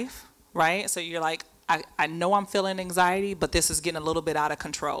everyday life, right? So you're like, I know I'm feeling anxiety, but this is getting a little bit out of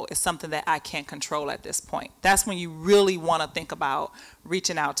control. It's something that I can't control at this point. That's when you really want to think about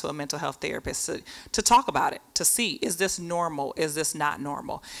reaching out to a mental health therapist to talk about it, to see, is this normal? Is this not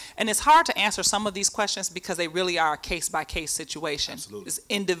normal? And it's hard to answer some of these questions because they really are a case-by-case situation. Absolutely. It's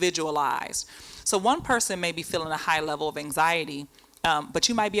individualized. So one person may be feeling a high level of anxiety, but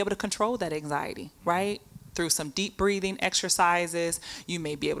you might be able to control that anxiety, right? Through some deep breathing exercises. You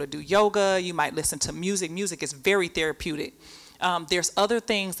may be able to do yoga. You might listen to music. Music is very therapeutic. There's other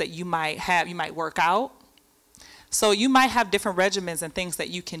things that you might have. You might work out. So you might have different regimens and things that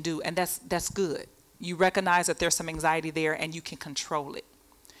you can do, and that's good. You recognize that there's some anxiety there and you can control it.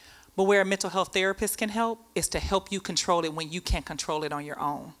 But where a mental health therapist can help is to help you control it when you can't control it on your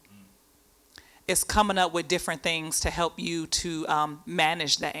own. It's coming up with different things to help you to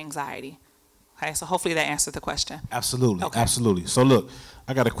manage that anxiety. Okay, so hopefully that answered the question. Absolutely, Okay. absolutely. So look,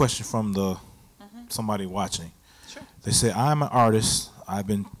 I got a question from somebody watching. Sure. They say, I'm an artist. I've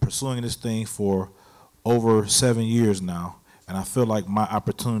been pursuing this thing for over 7 years now, and I feel like my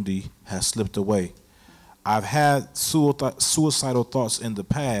opportunity has slipped away. I've had suicidal thoughts in the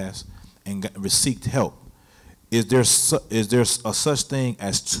past and received help. Is there a such thing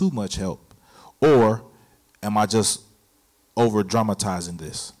as too much help, or am I just over dramatizing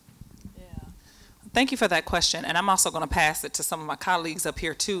this? Thank you for that question, and I'm also going to pass it to some of my colleagues up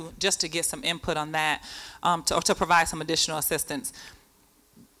here too, just to get some input on that, to provide some additional assistance.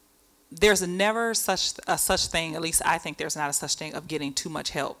 There's never such thing, at least I think there's not a such thing of getting too much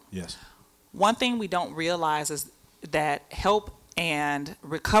help. Yes. One thing we don't realize is that help and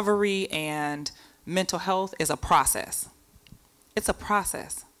recovery and mental health is a process. It's a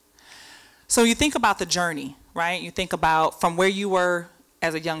process. So you think about the journey, right? You think about from where you were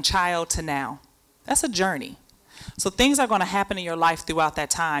as a young child to now. That's a journey. So things are going to happen in your life throughout that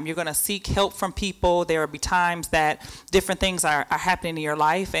time. You're going to seek help from people. There will be times that different things are happening in your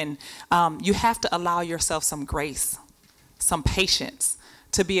life, and you have to allow yourself some grace, some patience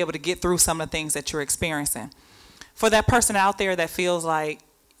to be able to get through some of the things that you're experiencing. For that person out there that feels like,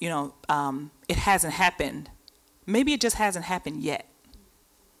 it hasn't happened, maybe it just hasn't happened yet.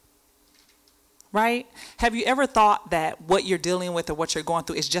 Right? Have you ever thought that what you're dealing with or what you're going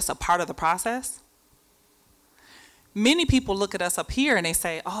through is just a part of the process? Many people look at us up here and they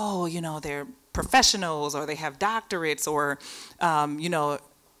say, oh, they're professionals, or they have doctorates, or,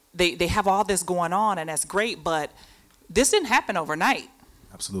 they have all this going on, and that's great, but this didn't happen overnight.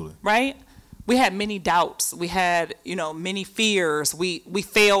 Absolutely. Right? We had many doubts. We had, many fears. We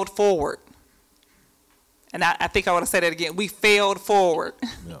failed forward. And I think I want to say that again. We failed forward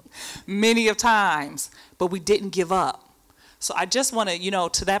many of times, but we didn't give up. So I just want to,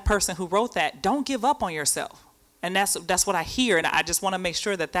 to that person who wrote that, don't give up on yourself. And that's what I hear, and I just want to make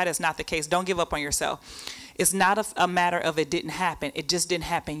sure that that is not the case. Don't give up on yourself. It's not a matter of it didn't happen. It just didn't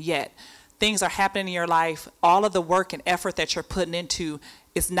happen yet. Things are happening in your life. All of the work and effort that you're putting into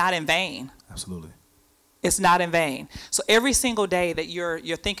is not in vain. Absolutely. It's not in vain. So every single day that you're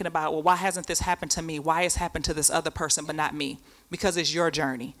thinking about, well, why hasn't this happened to me? Why has happened to this other person but not me? Because it's your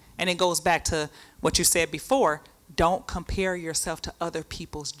journey. And it goes back to what you said before. Don't compare yourself to other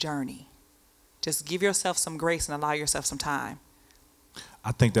people's journey. Just give yourself some grace and allow yourself some time.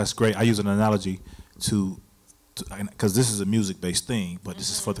 I think that's great. I use an analogy because this is a music-based thing, but this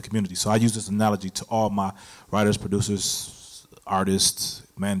is for the community. So I use this analogy to all my writers, producers, artists,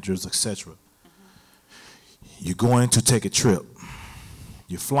 managers, etc. You're going to take a trip.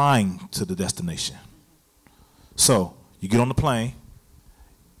 You're flying to the destination. So you get on the plane.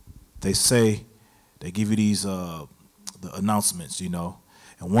 They give you these the announcements,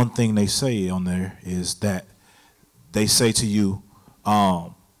 And one thing they say on there is that they say to you,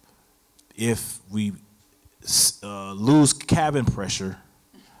 if we lose cabin pressure,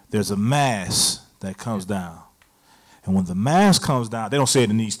 there's a mass that comes down. And when the mass comes down, they don't say it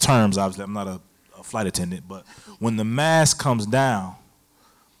in these terms, obviously. I'm not a flight attendant, but when the mask comes down,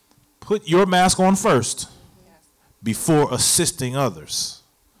 put your mask on first before assisting others.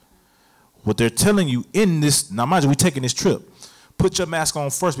 What they're telling you in this, now mind you, we're taking this trip. Put your mask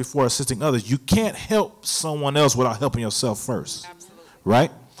on first before assisting others. You can't help someone else without helping yourself first. Absolutely.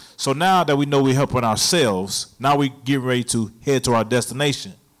 Right? So now that we know we're helping ourselves, now we get ready to head to our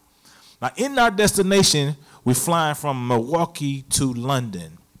destination. Now in our destination, we're flying from Milwaukee to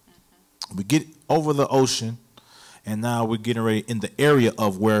London. We get over the ocean, and now we're getting ready in the area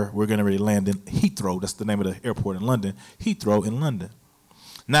of where we're getting ready to land in Heathrow. That's the name of the airport in London. Heathrow in London.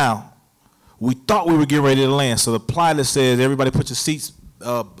 Now, we thought we were getting ready to land, so the pilot says, everybody put your seats,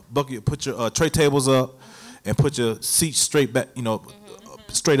 put your tray tables up, and put your seats straight back,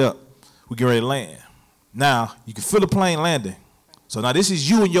 straight up. We get ready to land. Now, you can feel the plane landing. So now this is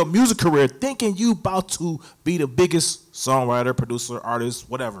you in your music career thinking you about to be the biggest songwriter, producer, artist,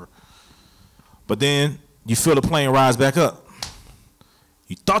 whatever. But then you feel the plane rise back up.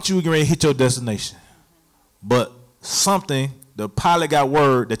 You thought you were getting ready to hit your destination. But the pilot got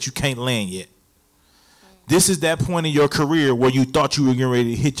word that you can't land yet. This is that point in your career where you thought you were getting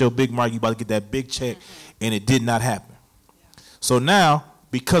ready to hit your big mark, you about to get that big check, and it did not happen. So now,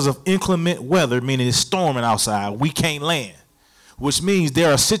 because of inclement weather, meaning it's storming outside, we can't land. Which means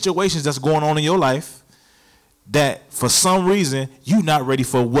there are situations that's going on in your life that for some reason you're not ready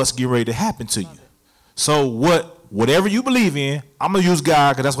for what's getting ready to happen to you. So whatever you believe in, I'm gonna use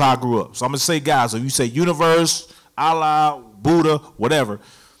God because that's why I grew up. So I'm gonna say God. So if you say universe, Allah, Buddha, whatever,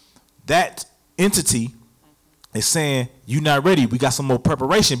 that entity is saying you're not ready. We got some more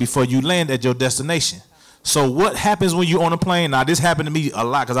preparation before you land at your destination. So what happens when you're on a plane? Now this happened to me a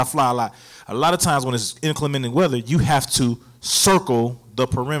lot because I fly a lot. A lot of times when it's inclement weather, you have to circle the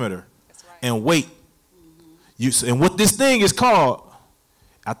perimeter and wait. And what this thing is called,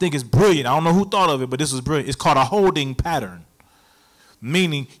 I think it's brilliant. I don't know who thought of it, but this was brilliant. It's called a holding pattern.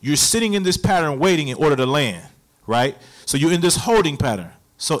 Meaning you're sitting in this pattern waiting in order to land, right? So you're in this holding pattern.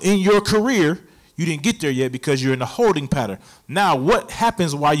 So in your career, you didn't get there yet because you're in the holding pattern. Now, what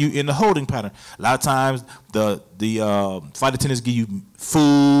happens while you're in the holding pattern? A lot of times, the flight attendants give you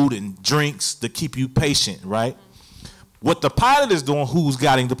food and drinks to keep you patient, right? What the pilot is doing, who's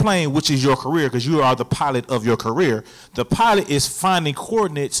guiding the plane, which is your career, because you are the pilot of your career, the pilot is finding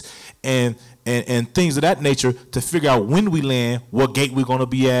coordinates and things of that nature to figure out when we land, what gate we're going to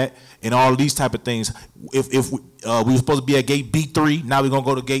be at, and all these type of things. If we were supposed to be at gate B3, now we're going to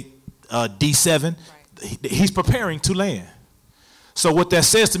go to gate D7. Right. He's preparing to land. So what that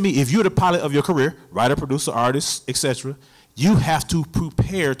says to me, if you're the pilot of your career, writer, producer, artist, etc., you have to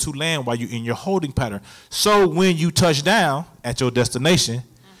prepare to land while you're in your holding pattern. So when you touch down at your destination,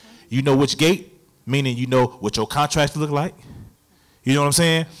 you know which gate, meaning you know what your contracts look like. You know what I'm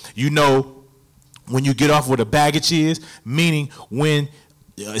saying? You know when you get off where the baggage is, meaning when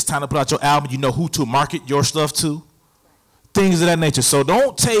it's time to put out your album, you know who to market your stuff to. Things of that nature. So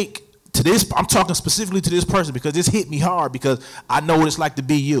don't take to this, I'm talking specifically to this person because this hit me hard because I know what it's like to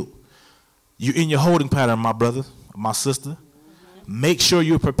be you. You're in your holding pattern, my brother, my sister. Make sure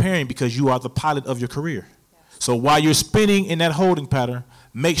you're preparing because you are the pilot of your career. So while you're spinning in that holding pattern,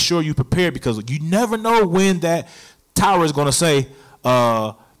 make sure you prepare because you never know when that tower is going to say,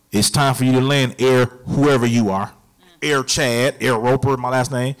 it's time for you to land, Air whoever you are. Air Chad, Air Roper, my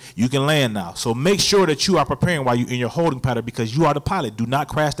last name, you can land now. So make sure that you are preparing while you're in your holding pattern because you are the pilot. Do not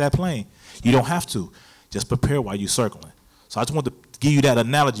crash that plane. You don't have to. Just prepare while you're circling. So I just wanted to give you that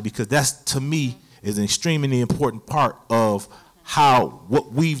analogy because that's, to me, is an extremely important part of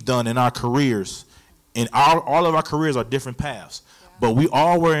what we've done in our careers. And all of our careers are different paths. But we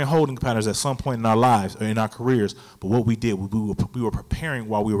all were in holding patterns at some point in our lives or in our careers. But what we did, we were preparing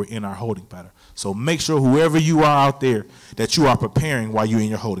while we were in our holding pattern. So make sure whoever you are out there that you are preparing while you're in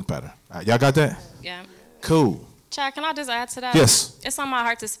your holding pattern. Y'all got that? Yeah. Cool. Chad, can I just add to that? Yes. It's on my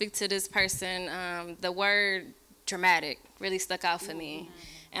heart to speak to this person. The word dramatic really stuck out for me.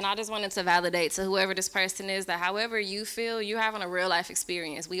 And I just wanted to validate to whoever this person is that however you feel, you're having a real life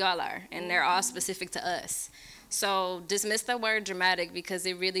experience. We all are. And they're all specific to us. So dismiss the word dramatic because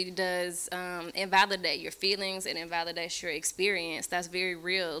it really does invalidate your feelings and invalidates your experience. That's very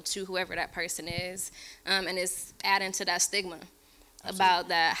real to whoever that person is. And it's adding to that stigma. Absolutely. About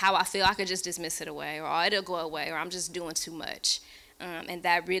that how I feel I could just dismiss it away or oh, it'll go away or I'm just doing too much. And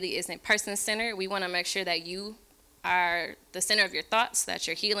that really isn't person-centered. We want to make sure that you are the center of your thoughts, that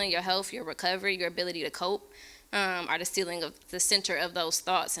your healing, your health, your recovery, your ability to cope are the center of those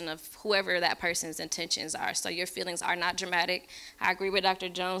thoughts and of whoever that person's intentions are. So your feelings are not dramatic. I agree with Dr.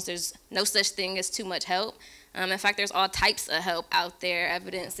 Jones. There's no such thing as too much help. In fact, there's all types of help out there.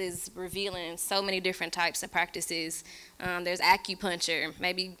 Evidence is revealing so many different types of practices. There's acupuncture.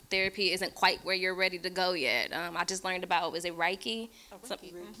 Maybe therapy isn't quite where you're ready to go yet. I just learned about, was it Reiki?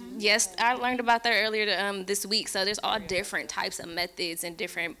 Reiki. Yes, I learned about that earlier this week. So there's all different types of methods and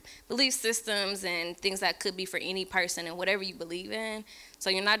different belief systems and things that could be for any person and whatever you believe in. So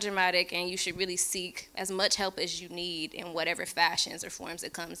you're not dramatic and you should really seek as much help as you need in whatever fashions or forms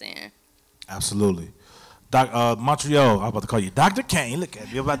it comes in. Absolutely. Montreal, I'm about to call you Dr. Cain. Look at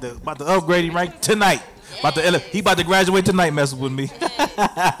me, about to upgrade him right tonight. He about to graduate tonight, messing with me.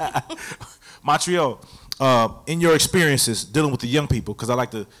 Montreal, in your experiences dealing with the young people, because I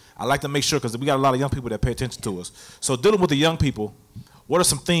like to make sure, because we got a lot of young people that pay attention to us. So dealing with the young people, what are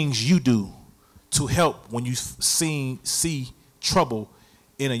some things you do to help when you see trouble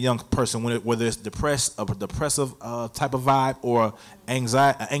in a young person, whether it's a depressive type of vibe or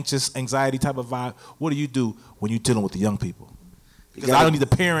anxiety type of vibe? What do you do when you're dealing with the young people? Because I don't need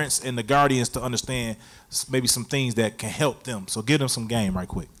the parents and the guardians to understand maybe some things that can help them. So give them some game right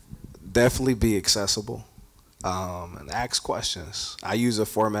quick. Definitely be accessible and ask questions. I use a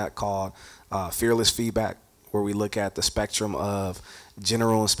format called fearless feedback, where we look at the spectrum of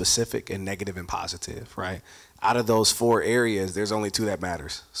general and specific and negative and positive, right? Out of those 4 areas, there's only 2 that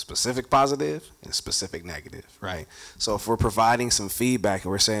matters: specific positive and specific negative, right? So if we're providing some feedback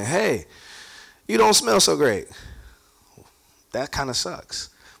and we're saying, hey, you don't smell so great, that kind of sucks.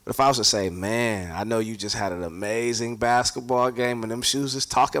 But if I was to say, man, I know you just had an amazing basketball game and them shoes is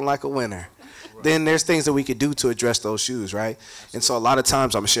talking like a winner, then there's things that we could do to address those shoes, right? And so a lot of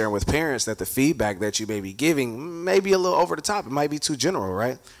times I'm sharing with parents that the feedback that you may be giving may be a little over the top. It might be too general,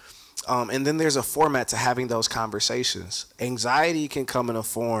 right? And then there's a format to having those conversations. Anxiety can come in a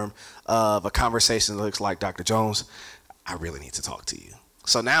form of a conversation that looks like, Dr. Jones, I really need to talk to you.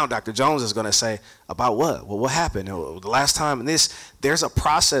 So now Dr. Jones is going to say, about what? Well, what happened? The last time, and there's a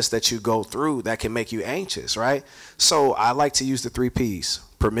process that you go through that can make you anxious, right? So I like to use the 3 Ps: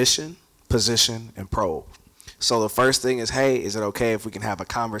 permission, position, and probe. So the first thing is, hey, is it okay if we can have a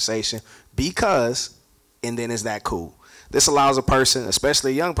conversation? Because, and then is that cool? This allows a person,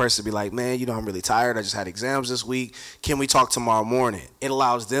 especially a young person, to be like, man, I'm really tired. I just had exams this week. Can we talk tomorrow morning? It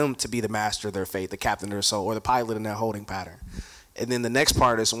allows them to be the master of their fate, the captain of their soul, or the pilot in that holding pattern. And then the next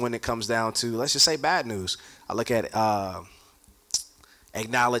part is when it comes down to, let's just say, bad news. I look at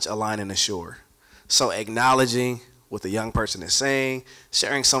acknowledge, align, and assure. So acknowledging what the young person is saying,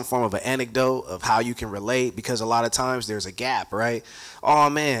 sharing some form of an anecdote of how you can relate, because a lot of times there's a gap, right? Oh,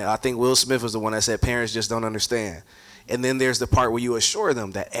 man, I think Will Smith was the one that said parents just don't understand. And then there's the part where you assure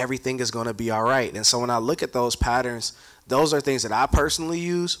them that everything is going to be all right. And so when I look at those patterns, those are things that I personally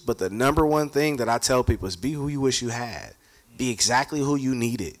use. But the number one thing that I tell people is be who you wish you had. Be exactly who you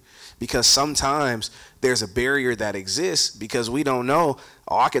needed. Because sometimes there's a barrier that exists because we don't know,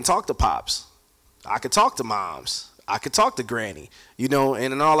 oh, I can talk to pops. I can talk to moms. I could talk to granny. And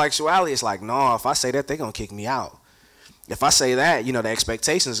in all actuality, it's like, no, if I say that, they're going to kick me out. If I say that, the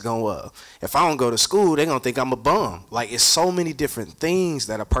expectations are going up. If I don't go to school, they're going to think I'm a bum. Like, it's so many different things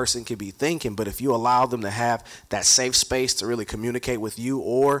that a person could be thinking, but if you allow them to have that safe space to really communicate with you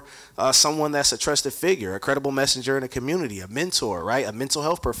or someone that's a trusted figure, a credible messenger in a community, a mentor, right, a mental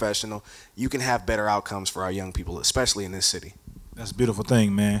health professional, you can have better outcomes for our young people, especially in this city. That's a beautiful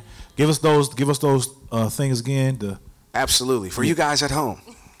thing, man. Give us those things again. Absolutely. For you guys at home.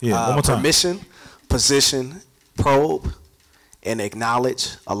 Yeah, one more time. Permission, position, probe, and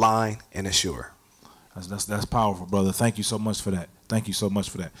acknowledge, align, and assure. That's powerful, brother. Thank you so much for that. Thank you so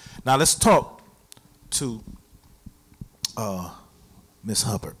much for that. Now let's talk to Miss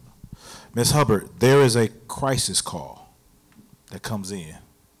Hubbard. Miss Hubbard, there is a crisis call that comes in.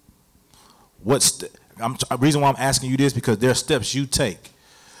 The reason why I'm asking you this because there are steps you take,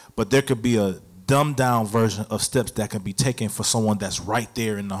 but there could be a dumbed down version of steps that can be taken for someone that's right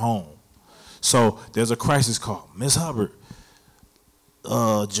there in the home. So there's a crisis call. Miss Hubbard,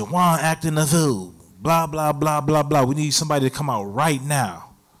 Jawan acting a fool, blah, blah, blah, blah, blah. We need somebody to come out right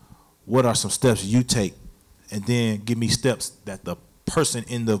now. What are some steps you take? And then give me steps that the person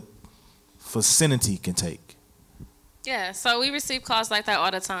in the vicinity can take. Yeah, so we receive calls like that all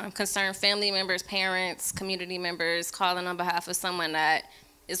the time. Concerned family members, parents, community members calling on behalf of someone that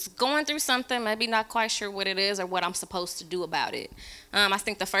is going through something, maybe not quite sure what it is or what I'm supposed to do about it. I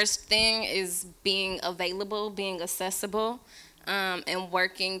think the first thing is being available, being accessible, and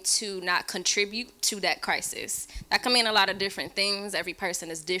working to not contribute to that crisis. That can mean a lot of different things. Every person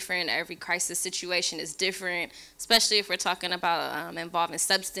is different. Every crisis situation is different, especially if we're talking about involving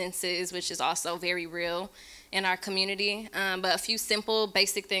substances, which is also very real in our community. But a few simple,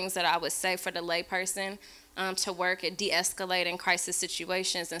 basic things that I would say for the layperson to work at de-escalating crisis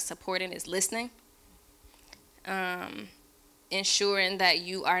situations and supporting is listening. Ensuring that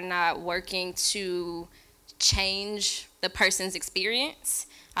you are not working to change the person's experience.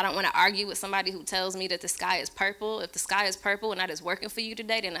 I don't want to argue with somebody who tells me that the sky is purple. If the sky is purple and that is working for you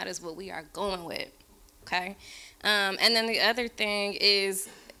today, then that is what we are going with, okay? And then the other thing is,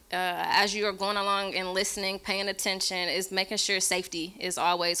 as you are going along and listening, paying attention, is making sure safety is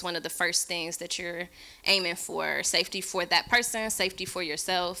always one of the first things that you're aiming for. Safety for that person, safety for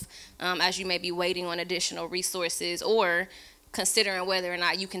yourself, as you may be waiting on additional resources or considering whether or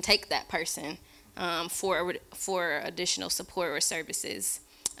not you can take that person for additional support or services.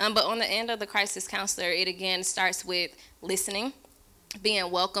 But on the end of the crisis counselor, it again starts with listening, being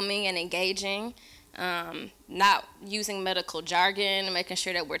welcoming and engaging, not using medical jargon, making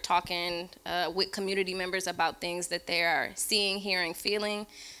sure that we're talking with community members about things that they are seeing, hearing, feeling.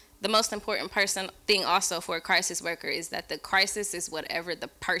 The most important thing also for a crisis worker is that the crisis is whatever the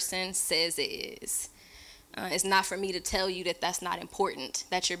person says it is. It's not for me to tell you that that's not important,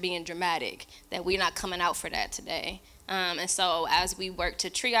 that you're being dramatic, that we're not coming out for that today. And so as we work to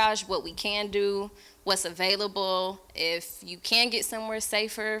triage what we can do, what's available, if you can get somewhere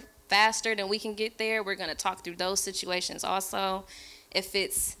safer, faster than we can get there, we're going to talk through those situations also. If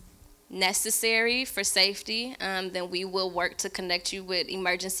it's necessary for safety, then we will work to connect you with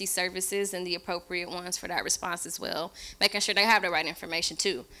emergency services and the appropriate ones for that response as well, making sure they have the right information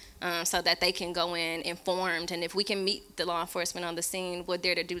too, so that they can go in informed. And if we can meet the law enforcement on the scene, we're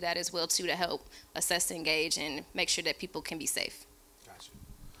there to do that as well too, to help assess, engage, and make sure that people can be safe. Gotcha.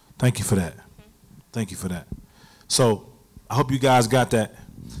 Thank you for that. Thank you for that. So I hope you guys got that.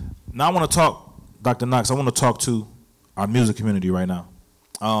 Now I want to talk, Dr. Knox, I want to talk to our music community right now.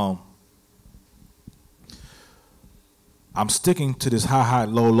 I'm sticking to this high,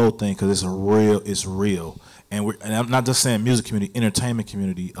 low thing because it's real. And I'm not just saying music community, entertainment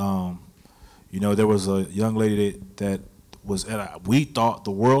community. You know, there was a young lady that was the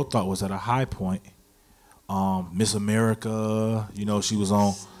world thought was at a high point. Miss America, you know, she was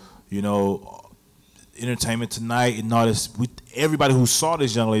on, you know, Entertainment Tonight and all this. Everybody who saw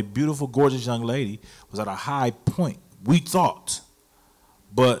this young lady, beautiful, gorgeous young lady, was at a high point, we thought.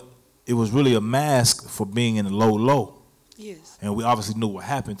 But it was really a mask for being in the low. Yes. And we obviously knew what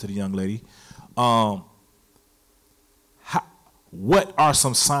happened to the young lady. What are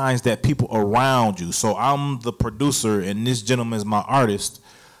some signs that people around you? So I'm the producer and this gentleman is my artist.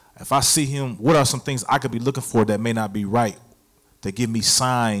 If I see him, what are some things I could be looking for that may not be right, that give me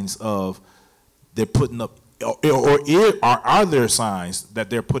signs of they're putting up, or are there signs that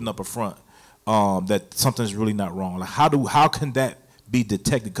they're putting up a front that something's really not wrong? Like how can that be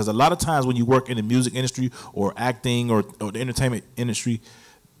detected? Because a lot of times when you work in the music industry or acting or the entertainment industry,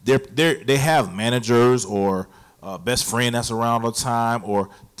 they have managers or best friend that's around all the time or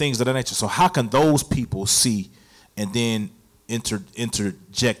things of that nature. So how can those people see and then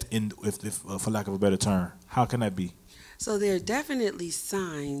interject in, if for lack of a better term? How can that be? So there are definitely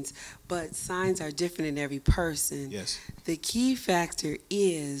signs, but signs are different in every person. Yes. The key factor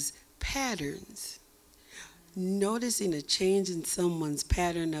is patterns. Noticing a change in someone's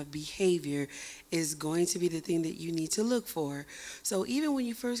pattern of behavior is going to be the thing that you need to look for. So even when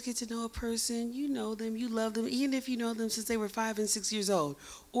you first get to know a person, you know them, you love them, even if you know them since they were 5 and 6 years old,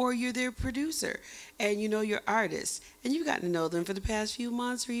 or you're their producer and you know your artist and you've gotten to know them for the past few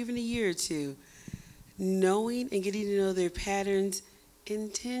months or even a year or two. Knowing and getting to know their patterns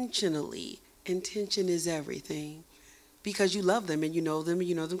intentionally. Intention is everything because you love them and you know them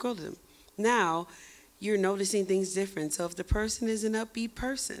grow to them. Now, you're noticing things different. So if the person is an upbeat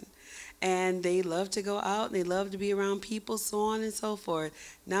person and they love to go out and they love to be around people, so on and so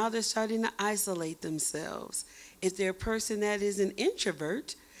forth, now they're starting to isolate themselves. If they're a person that is an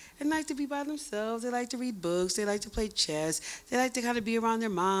introvert and like to be by themselves, they like to read books, they like to play chess, they like to kind of be around their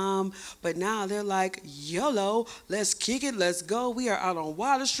mom, but now they're like, YOLO, let's kick it, let's go. We are out on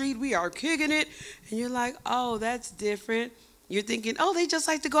Water Street, we are kicking it. And you're like, oh, that's different. You're thinking, oh, they just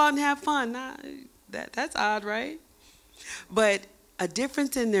like to go out and have fun. Nah, that's odd, right? But a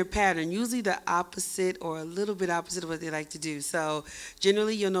difference in their pattern, usually the opposite or a little bit opposite of what they like to do. So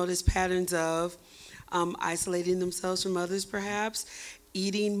generally you'll notice patterns of isolating themselves from others perhaps,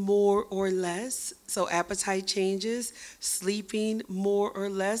 eating more or less, so appetite changes, sleeping more or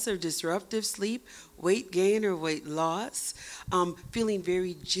less or disruptive sleep, weight gain or weight loss, feeling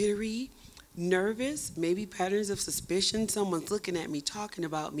very jittery, nervous, maybe patterns of suspicion, someone's looking at me, talking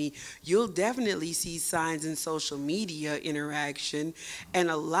about me. You'll definitely see signs in social media interaction, and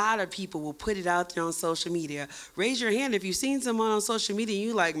a lot of people will put it out there on social media. Raise your hand if you've seen someone on social media and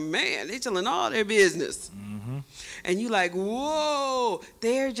you're like, man, they're telling all their business. Mm-hmm. And you're like, whoa,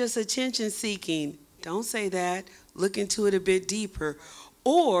 they're just attention seeking. Don't say that. Look into it a bit deeper.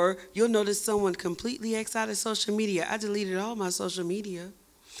 Or you'll notice someone completely X out of social media. I deleted all my social media.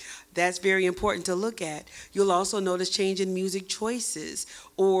 That's very important to look at. You'll also notice change in music choices,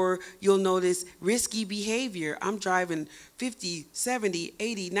 or you'll notice risky behavior. I'm driving 50, 70,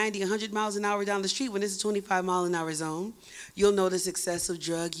 80, 90, 100 miles an hour down the street when it's a 25-mile-an-hour zone. You'll notice excessive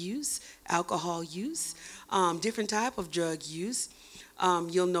drug use, alcohol use, different type of drug use.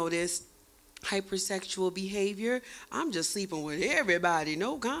 You'll notice hypersexual behavior. I'm just sleeping with everybody.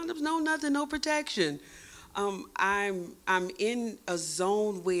 No condoms, no nothing, no protection. I'm in a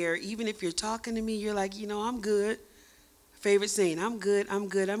zone where even if you're talking to me, you're like, you know, I'm good. Favorite saying, I'm good, I'm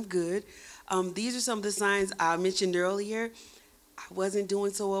good, I'm good. These are some of the signs I mentioned earlier. I wasn't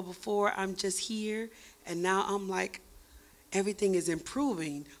doing so well before. I'm just here, and now I'm like, everything is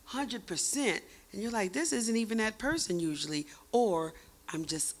improving 100%. And you're like, this isn't even that person usually, or I'm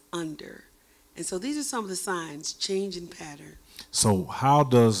just under. And so these are some of the signs, change in pattern. So how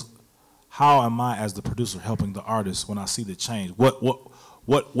am I as the producer helping the artist when I see the change?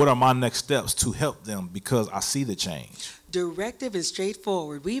 What are my next steps to help them because I see the change? Directive and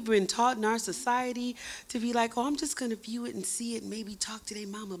straightforward. We've been taught in our society to be like, oh, I'm just going to view it and see it and maybe talk to their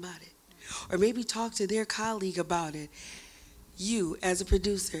mom about it. Or maybe talk to their colleague about it. You, as a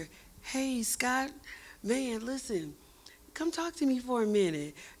producer, hey, Scott, man, listen, come talk to me for a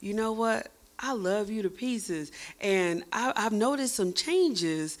minute. You know what? I love you to pieces. And I've noticed some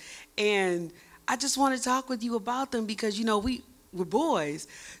changes, and I just want to talk with you about them because, you know, we're boys.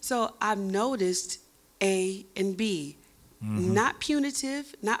 So I've noticed A and B. Mm-hmm. Not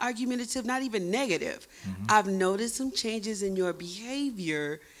punitive, not argumentative, not even negative. Mm-hmm. I've noticed some changes in your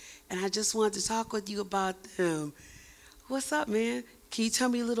behavior, and I just wanted to talk with you about them. What's up, man? Can you tell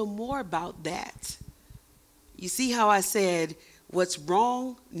me a little more about that? You see how I said, what's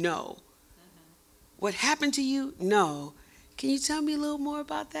wrong? No. What happened to you? No. Can you tell me a little more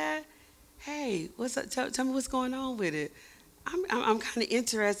about that? Hey, what's up? Tell me what's going on with it. I'm kind of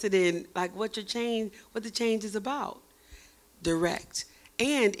interested in like what the change is about. Direct.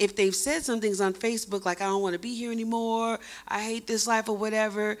 And if they've said some things on Facebook like I don't want to be here anymore, I hate this life or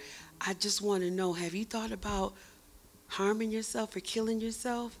whatever, I just want to know, have you thought about harming yourself or killing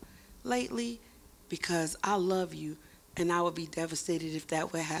yourself lately? Because I love you and I would be devastated if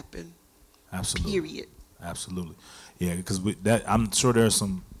that would happen. Absolutely. Period. Absolutely. Yeah, because I'm sure there's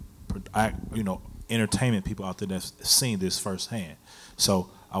some, entertainment people out there that's seen this firsthand. So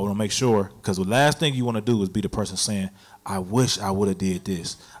I want to make sure, because the last thing you want to do is be the person saying, I wish I would have did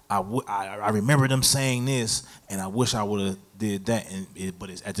this. I remember them saying this, and I wish I would have did that.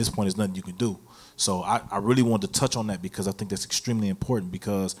 But at this point, there's nothing you can do. So I really wanted to touch on that because I think that's extremely important,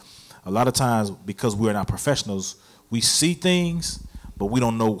 because a lot of times, because we're not professionals, we see things, but we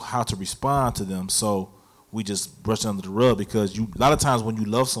don't know how to respond to them. So we just brush it under the rug, because a lot of times when you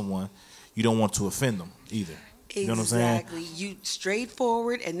love someone, you don't want to offend them either. You know what I'm saying? Exactly. You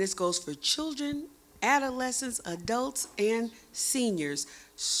straightforward, and this goes for children, adolescents, adults, and seniors.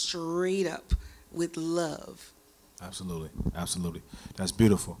 Straight up with love. Absolutely. Absolutely. That's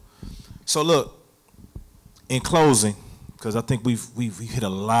beautiful. So look, in closing, because I think we've hit a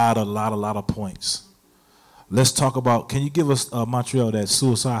lot of points. Let's talk about, can you give us, Montreal, that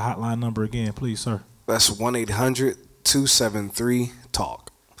suicide hotline number again, please, sir? That's 1-800-273-TALK.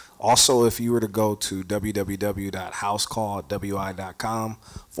 Also, if you were to go to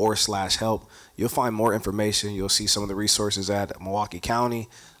www.housecallwi.com/help, you'll find more information. You'll see some of the resources at Milwaukee County.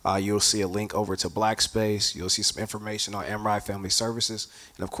 You'll see a link over to Black Space. You'll see some information on AMRI Family Services.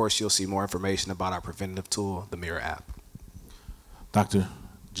 And, of course, you'll see more information about our preventative tool, the MERA app. Dr.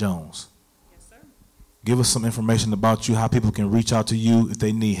 Jones. Yes, sir. Give us some information about you, how people can reach out to you if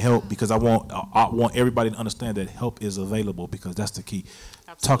they need help, because I want everybody to understand that help is available, because that's the key.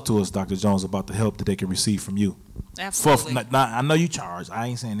 Absolutely. Talk to us, Dr. Jones, about the help that they can receive from you. Absolutely. I know you charge. I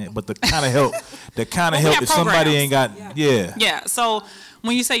ain't saying that, but the kind of help, if somebody ain't got, Yeah. So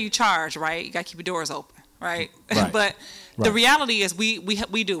when you say you charge, right, you got to keep your doors open, right? But the reality is we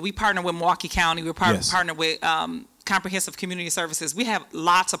partner with Milwaukee County. We're partner with Comprehensive Community Services. We have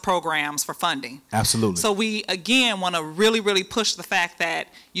lots of programs for funding. Absolutely. So we, again, want to really push the fact that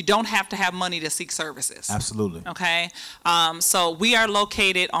you don't have to have money to seek services. Absolutely. Okay. So we are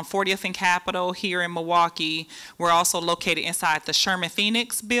located on 40th and Capitol here in Milwaukee. We're also located inside the Sherman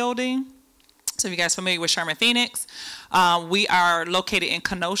Phoenix building. So if you guys are familiar with Sherman Phoenix, we are located in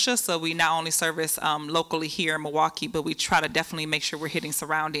Kenosha, so we not only service locally here in Milwaukee, but we try to definitely make sure we're hitting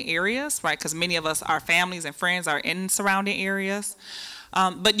surrounding areas, right? Because many of us, our families and friends are in surrounding areas.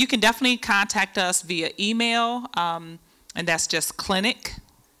 But you can definitely contact us via email, and that's just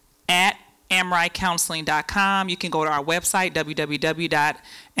clinic@amricounseling.com. You can go to our website,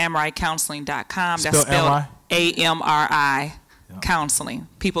 www.amricounseling.com. That's spelled AMRI. Counseling.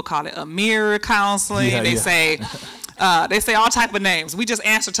 People call it a mirror counseling. They say all type of names. We just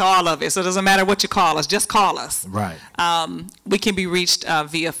answer to all of it, so it doesn't matter what you call us. Just call us. Right. We can be reached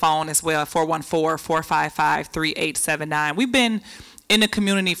via phone as well, 414-455-3879. We've been in the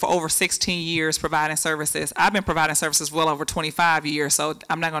community for over 16 years providing services. I've been providing services well over 25 years, so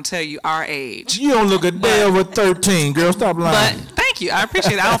I'm not going to tell you our age. You don't look a day over 13, girl. Stop lying. But thank you. I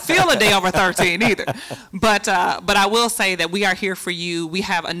appreciate it. I don't feel a day over 13 either. But I will say that we are here for you. We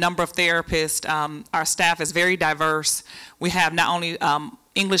have a number of therapists. Our staff is very diverse. We have not only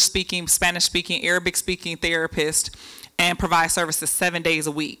English-speaking, Spanish-speaking, Arabic-speaking therapist, and provide services 7 days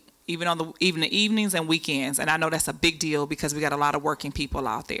a week, even the evenings and weekends. And I know that's a big deal because we got a lot of working people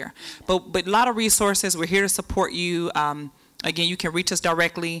out there. But a lot of resources. We're here to support you. Again, you can reach us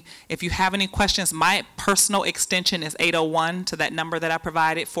directly. If you have any questions, my personal extension is 801 to that number that I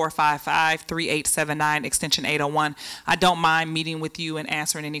provided, 455-3879, extension 801. I don't mind meeting with you and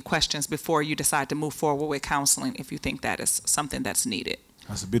answering any questions before you decide to move forward with counseling if you think that is something that's needed.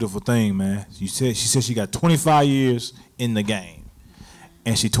 That's a beautiful thing, man. She said she got 25 years in the game,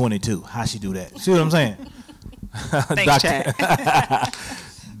 and she's 22. How she do that? See what I'm saying? Thanks, Chad.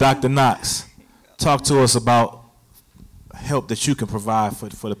 Dr. Knox, talk to us about help that you can provide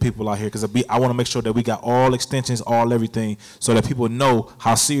for the people out here, because I want to make sure that we got all extensions, all everything, so that people know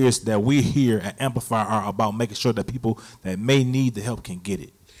how serious that we here at Amplifier are about making sure that people that may need the help can get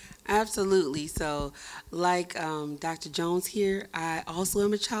it. Absolutely. So like Dr. Jones here, I also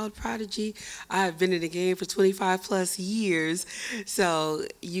am a child prodigy. I have been in the game for 25 plus years. So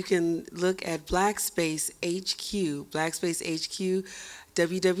you can look at Blackspace HQ,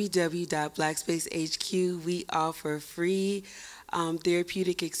 www.blackspacehq. We offer free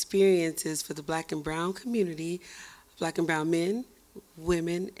therapeutic experiences for the Black and Brown community, Black and Brown men,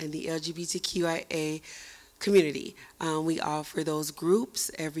 women, and the LGBTQIA community. We offer those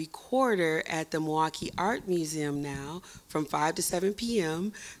groups every quarter at the Milwaukee Art Museum now from 5 to 7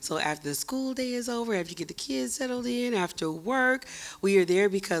 p.m. So after the school day is over, after you get the kids settled in, after work, we are there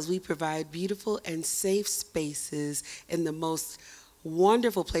because we provide beautiful and safe spaces in the most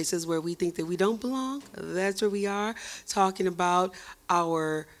wonderful places where we think that we don't belong. That's where we are, talking about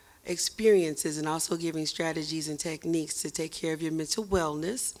our experiences and also giving strategies and techniques to take care of your mental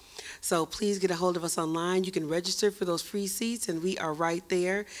wellness. So please get a hold of us online. You can register for those free seats, and we are right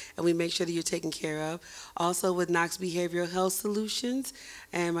there, and we make sure that you're taken care of. Also with Knox Behavioral Health Solutions,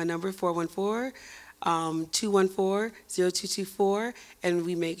 and my number 414-214-0224, and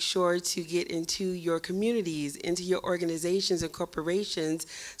we make sure to get into your communities, into your organizations and corporations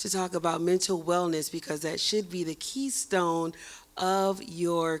to talk about mental wellness, because that should be the keystone of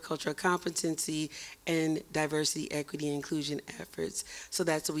your cultural competency and diversity, equity, and inclusion efforts. So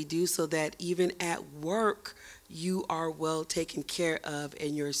that's what we do, so that even at work, you are well taken care of,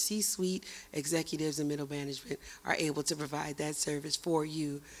 and your C-suite executives and middle management are able to provide that service for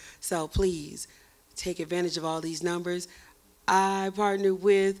you. So please, take advantage of all these numbers. I partner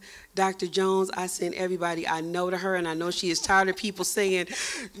with Dr. Jones. I send everybody I know to her, and I know she is tired of people saying,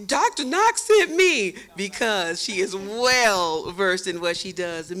 Dr. Knox sent me, because she is well versed in what she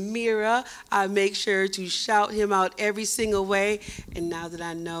does. MERA, I make sure to shout him out every single way. And now that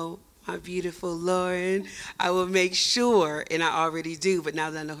I know my beautiful Lauren, I will make sure, and I already do, but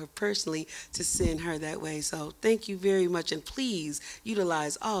now that I know her personally, to send her that way. So thank you very much, and please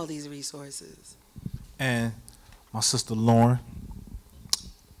utilize all these resources. And my sister Lauren,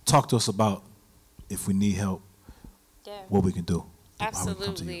 talk to us about if we need help, what we can do.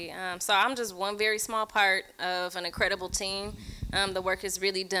 Absolutely. So I'm just one very small part of an incredible team. The work is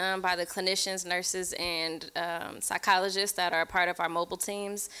really done by the clinicians, nurses, and psychologists that are a part of our mobile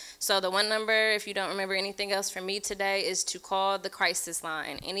teams. So the one number, if you don't remember anything else from me today, is to call the crisis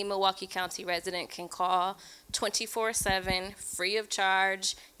line. Any Milwaukee County resident can call 24/7, free of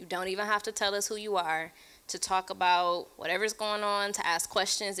charge. You don't even have to tell us who you are, to talk about whatever's going on, to ask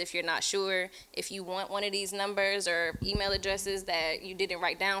questions if you're not sure. If you want one of these numbers or email addresses that you didn't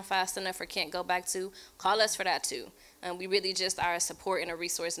write down fast enough or can't go back to, call us for that too. We really just are a support and a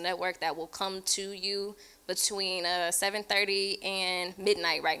resource network that will come to you between 7:30 and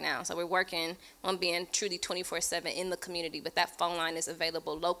midnight right now. So we're working on being truly 24/7 in the community, but that phone line is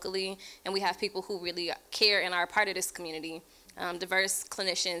available locally, and we have people who really care and are a part of this community, diverse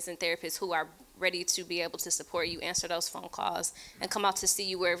clinicians and therapists who are ready to be able to support you, answer those phone calls, and come out to see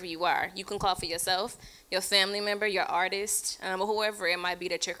you wherever you are. You can call for yourself, your family member, your artist, or whoever it might be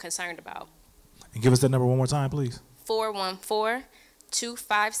that you're concerned about. And give us that number one more time, please.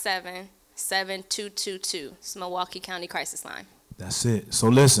 414-257-7222. It's Milwaukee County Crisis Line. That's it. So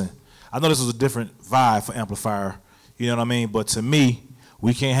listen, I know this was a different vibe for Amplifier, you know what I mean? But to me,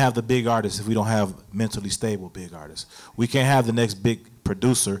 we can't have the big artists if we don't have mentally stable big artists. We can't have the next big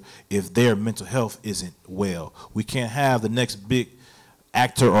producer if their mental health isn't well. We can't have the next big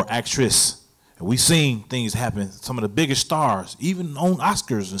actor or actress. And we've seen things happen, some of the biggest stars, even on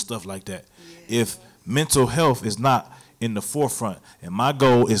Oscars and stuff like that, if mental health is not in the forefront. And my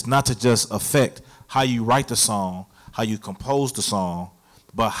goal is not to just affect how you write the song, how you compose the song,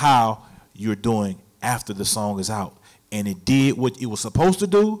 but how you're doing after the song is out. And it did what it was supposed to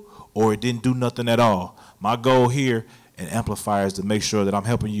do, or it didn't do nothing at all. My goal here and amplifiers to make sure that I'm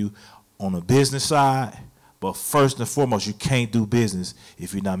helping you on the business side. But first and foremost, you can't do business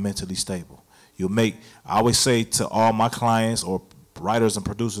if you're not mentally stable. I always say to all my clients or writers and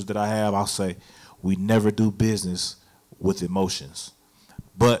producers that I have, I'll say, we never do business with emotions.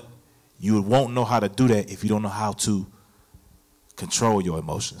 But you won't know how to do that if you don't know how to control your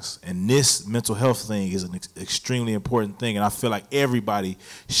emotions. And this mental health thing is an extremely important thing, and I feel like everybody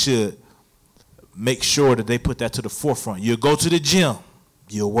should make sure that they put that to the forefront. You'll go to the gym,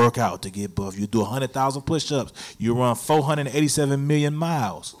 you'll work out to get buff, you do 100,000 push-ups, you run 487 million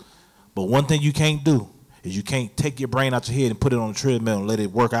miles. But one thing you can't do is you can't take your brain out your head and put it on the treadmill and let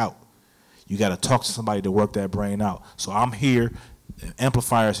it work out. You got to talk to somebody to work that brain out. So I'm here,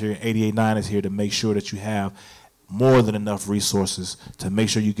 Amplifiers here, 88.9 is here to make sure that you have more than enough resources to make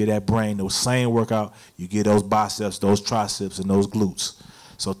sure you get that brain, those same workout, you get those biceps, those triceps, and those glutes.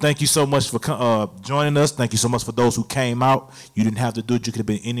 So thank you so much for joining us. Thank you so much for those who came out. You didn't have to do it. You could have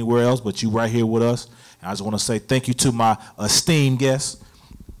been anywhere else, but you right here with us. And I just want to say thank you to my esteemed guests,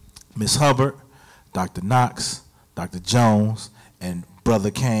 Ms. Hubbard, Dr. Knox, Dr. Jones, and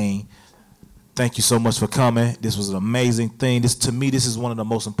Brother Cain. Thank you so much for coming. This was an amazing thing. To me, this is one of the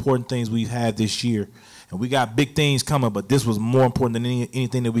most important things we've had this year. And we got big things coming, but this was more important than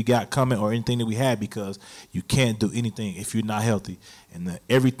anything that we got coming or anything that we had, because you can't do anything if you're not healthy. And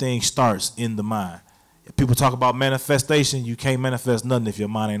everything starts in the mind. If people talk about manifestation, you can't manifest nothing if your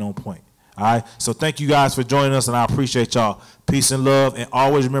mind ain't on point. All right? So thank you guys for joining us, and I appreciate y'all. Peace and love. And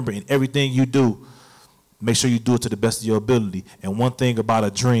always remember, in everything you do, make sure you do it to the best of your ability. And one thing about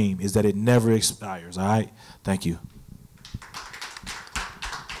a dream is that it never expires. All right? Thank you.